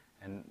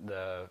 And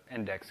the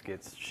index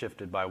gets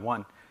shifted by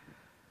 1.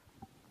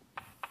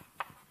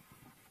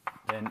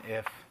 Then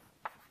if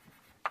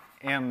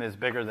m is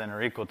bigger than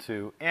or equal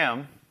to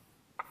m,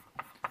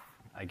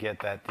 I get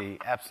that the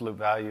absolute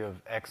value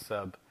of x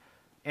sub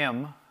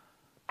m,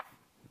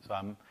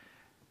 so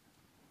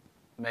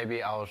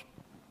maybe I'll,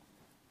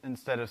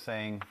 instead of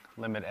saying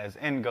limit as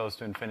n goes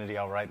to infinity,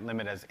 I'll write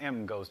limit as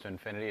m goes to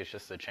infinity. It's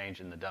just a change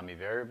in the dummy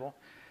variable.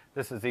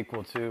 This is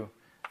equal to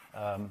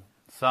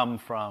sum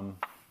from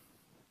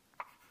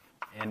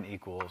n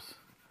equals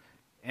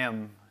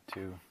m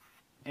to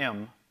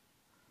m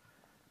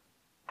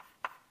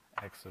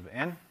x of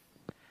n.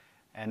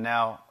 And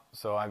now,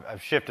 so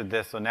I've shifted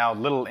this, so now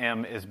little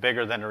m is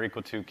bigger than or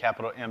equal to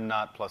capital M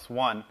naught plus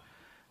 1.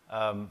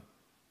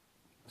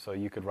 So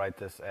you could write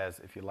this as,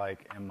 if you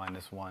like, m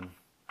minus 1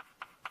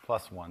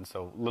 plus 1.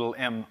 So little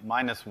m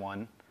minus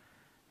 1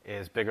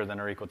 is bigger than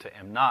or equal to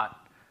m naught.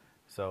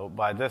 So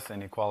by this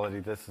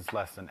inequality, this is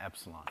less than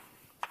epsilon.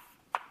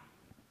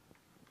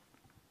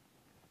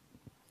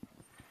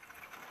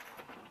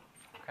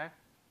 Okay?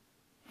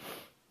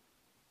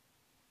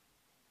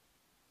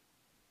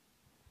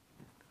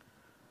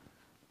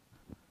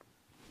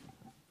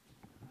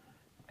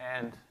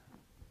 And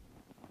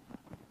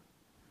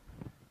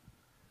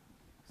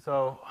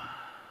so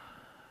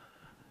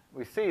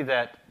we see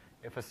that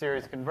if a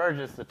series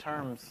converges, the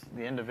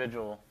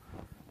individual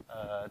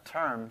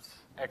terms,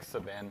 x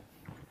sub n,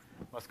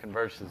 must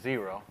converge to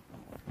 0.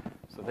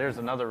 So there's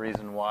another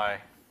reason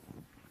why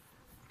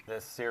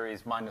this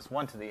series minus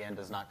 1 to the n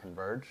does not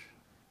converge,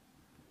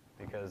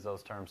 because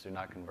those terms do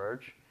not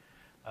converge.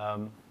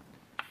 And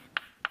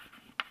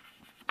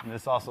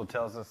this also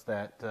tells us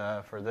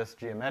that for this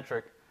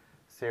geometric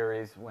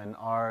series, when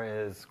r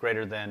is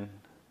greater than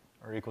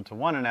or equal to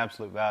 1 in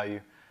absolute value,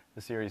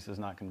 the series does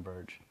not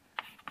converge.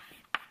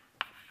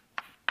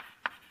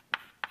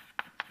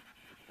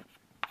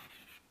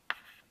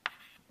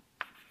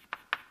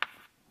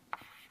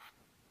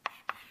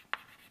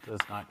 Does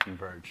not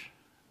converge.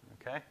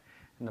 Okay?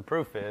 And the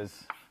proof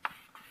is,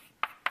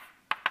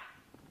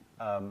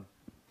 and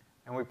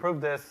we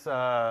proved this,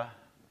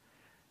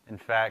 in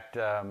fact,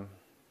 I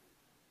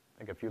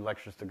think a few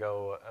lectures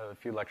ago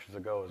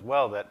as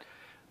well, that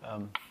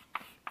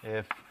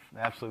if the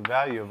absolute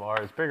value of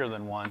r is bigger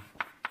than 1,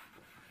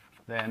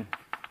 then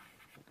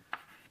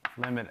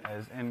limit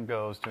as n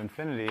goes to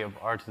infinity of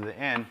r to the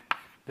n,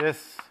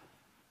 this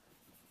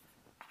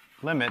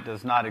limit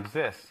does not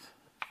exist.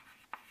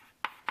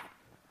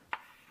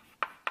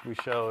 We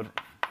showed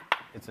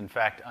it's in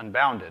fact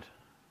unbounded,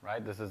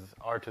 right? This is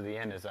r to the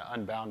n is an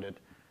unbounded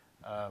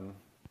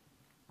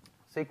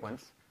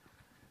sequence.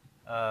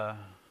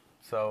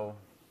 So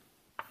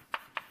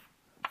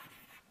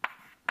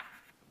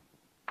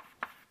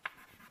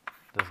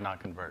does not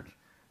converge.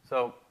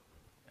 So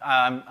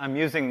I'm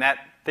using that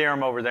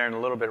theorem over there in a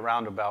little bit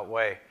roundabout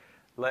way.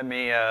 Let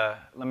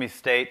me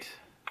state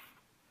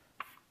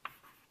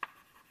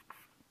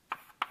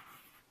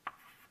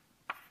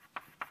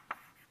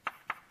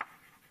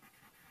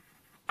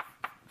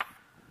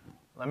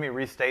Let me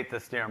restate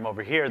this theorem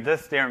over here.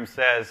 This theorem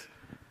says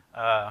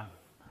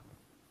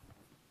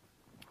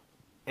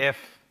if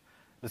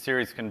the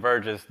series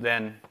converges,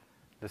 then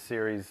the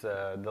series,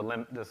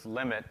 this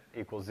limit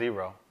equals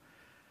 0.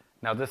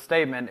 Now, this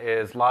statement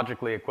is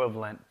logically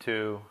equivalent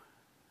to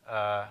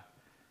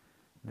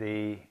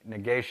the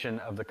negation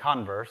of the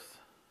converse,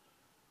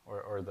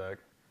 or the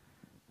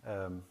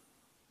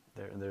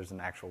there's an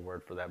actual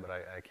word for that, but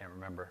I can't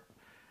remember.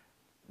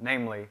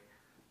 Namely,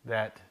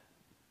 that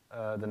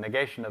the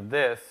negation of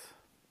this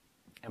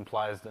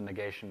implies the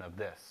negation of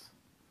this.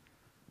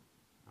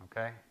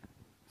 Okay?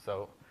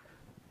 So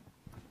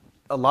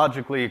a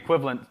logically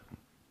equivalent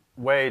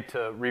way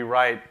to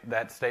rewrite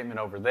that statement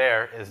over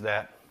there is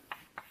that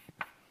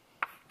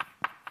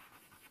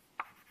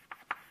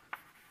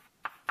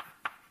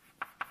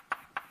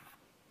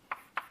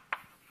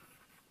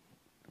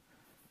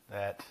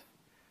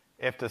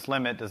if this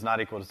limit does not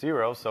equal to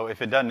 0, so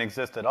if it doesn't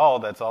exist at all,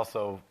 that's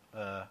also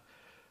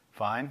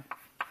fine.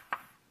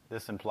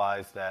 This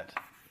implies that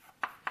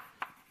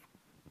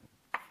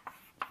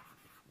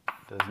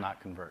does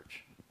not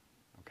converge.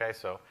 Okay,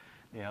 so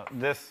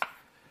this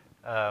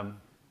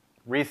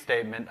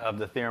restatement of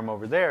the theorem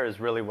over there is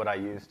really what I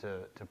used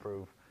to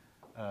prove,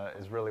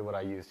 is really what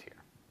I used here.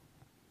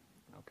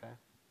 Okay?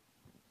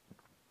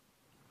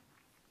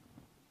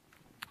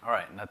 All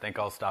right, and I think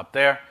I'll stop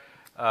there.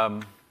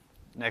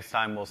 Next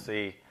time we'll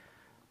see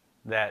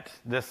that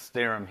this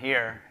theorem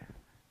here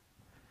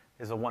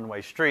is a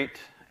one-way street,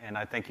 and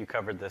I think you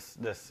covered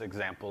this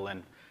example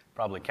in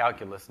probably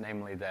calculus,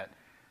 namely that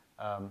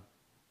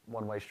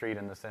one-way street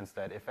in the sense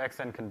that if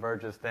xn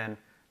converges, then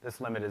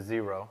this limit is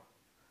 0,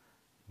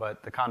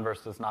 but the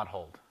converse does not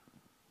hold.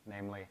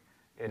 Namely,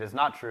 it is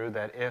not true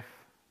that if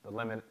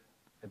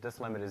this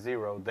limit is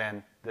 0,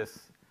 then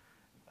this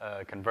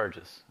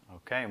converges.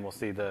 Okay, and we'll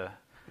see the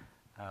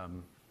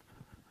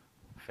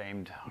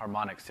famed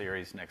harmonic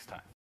series next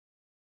time.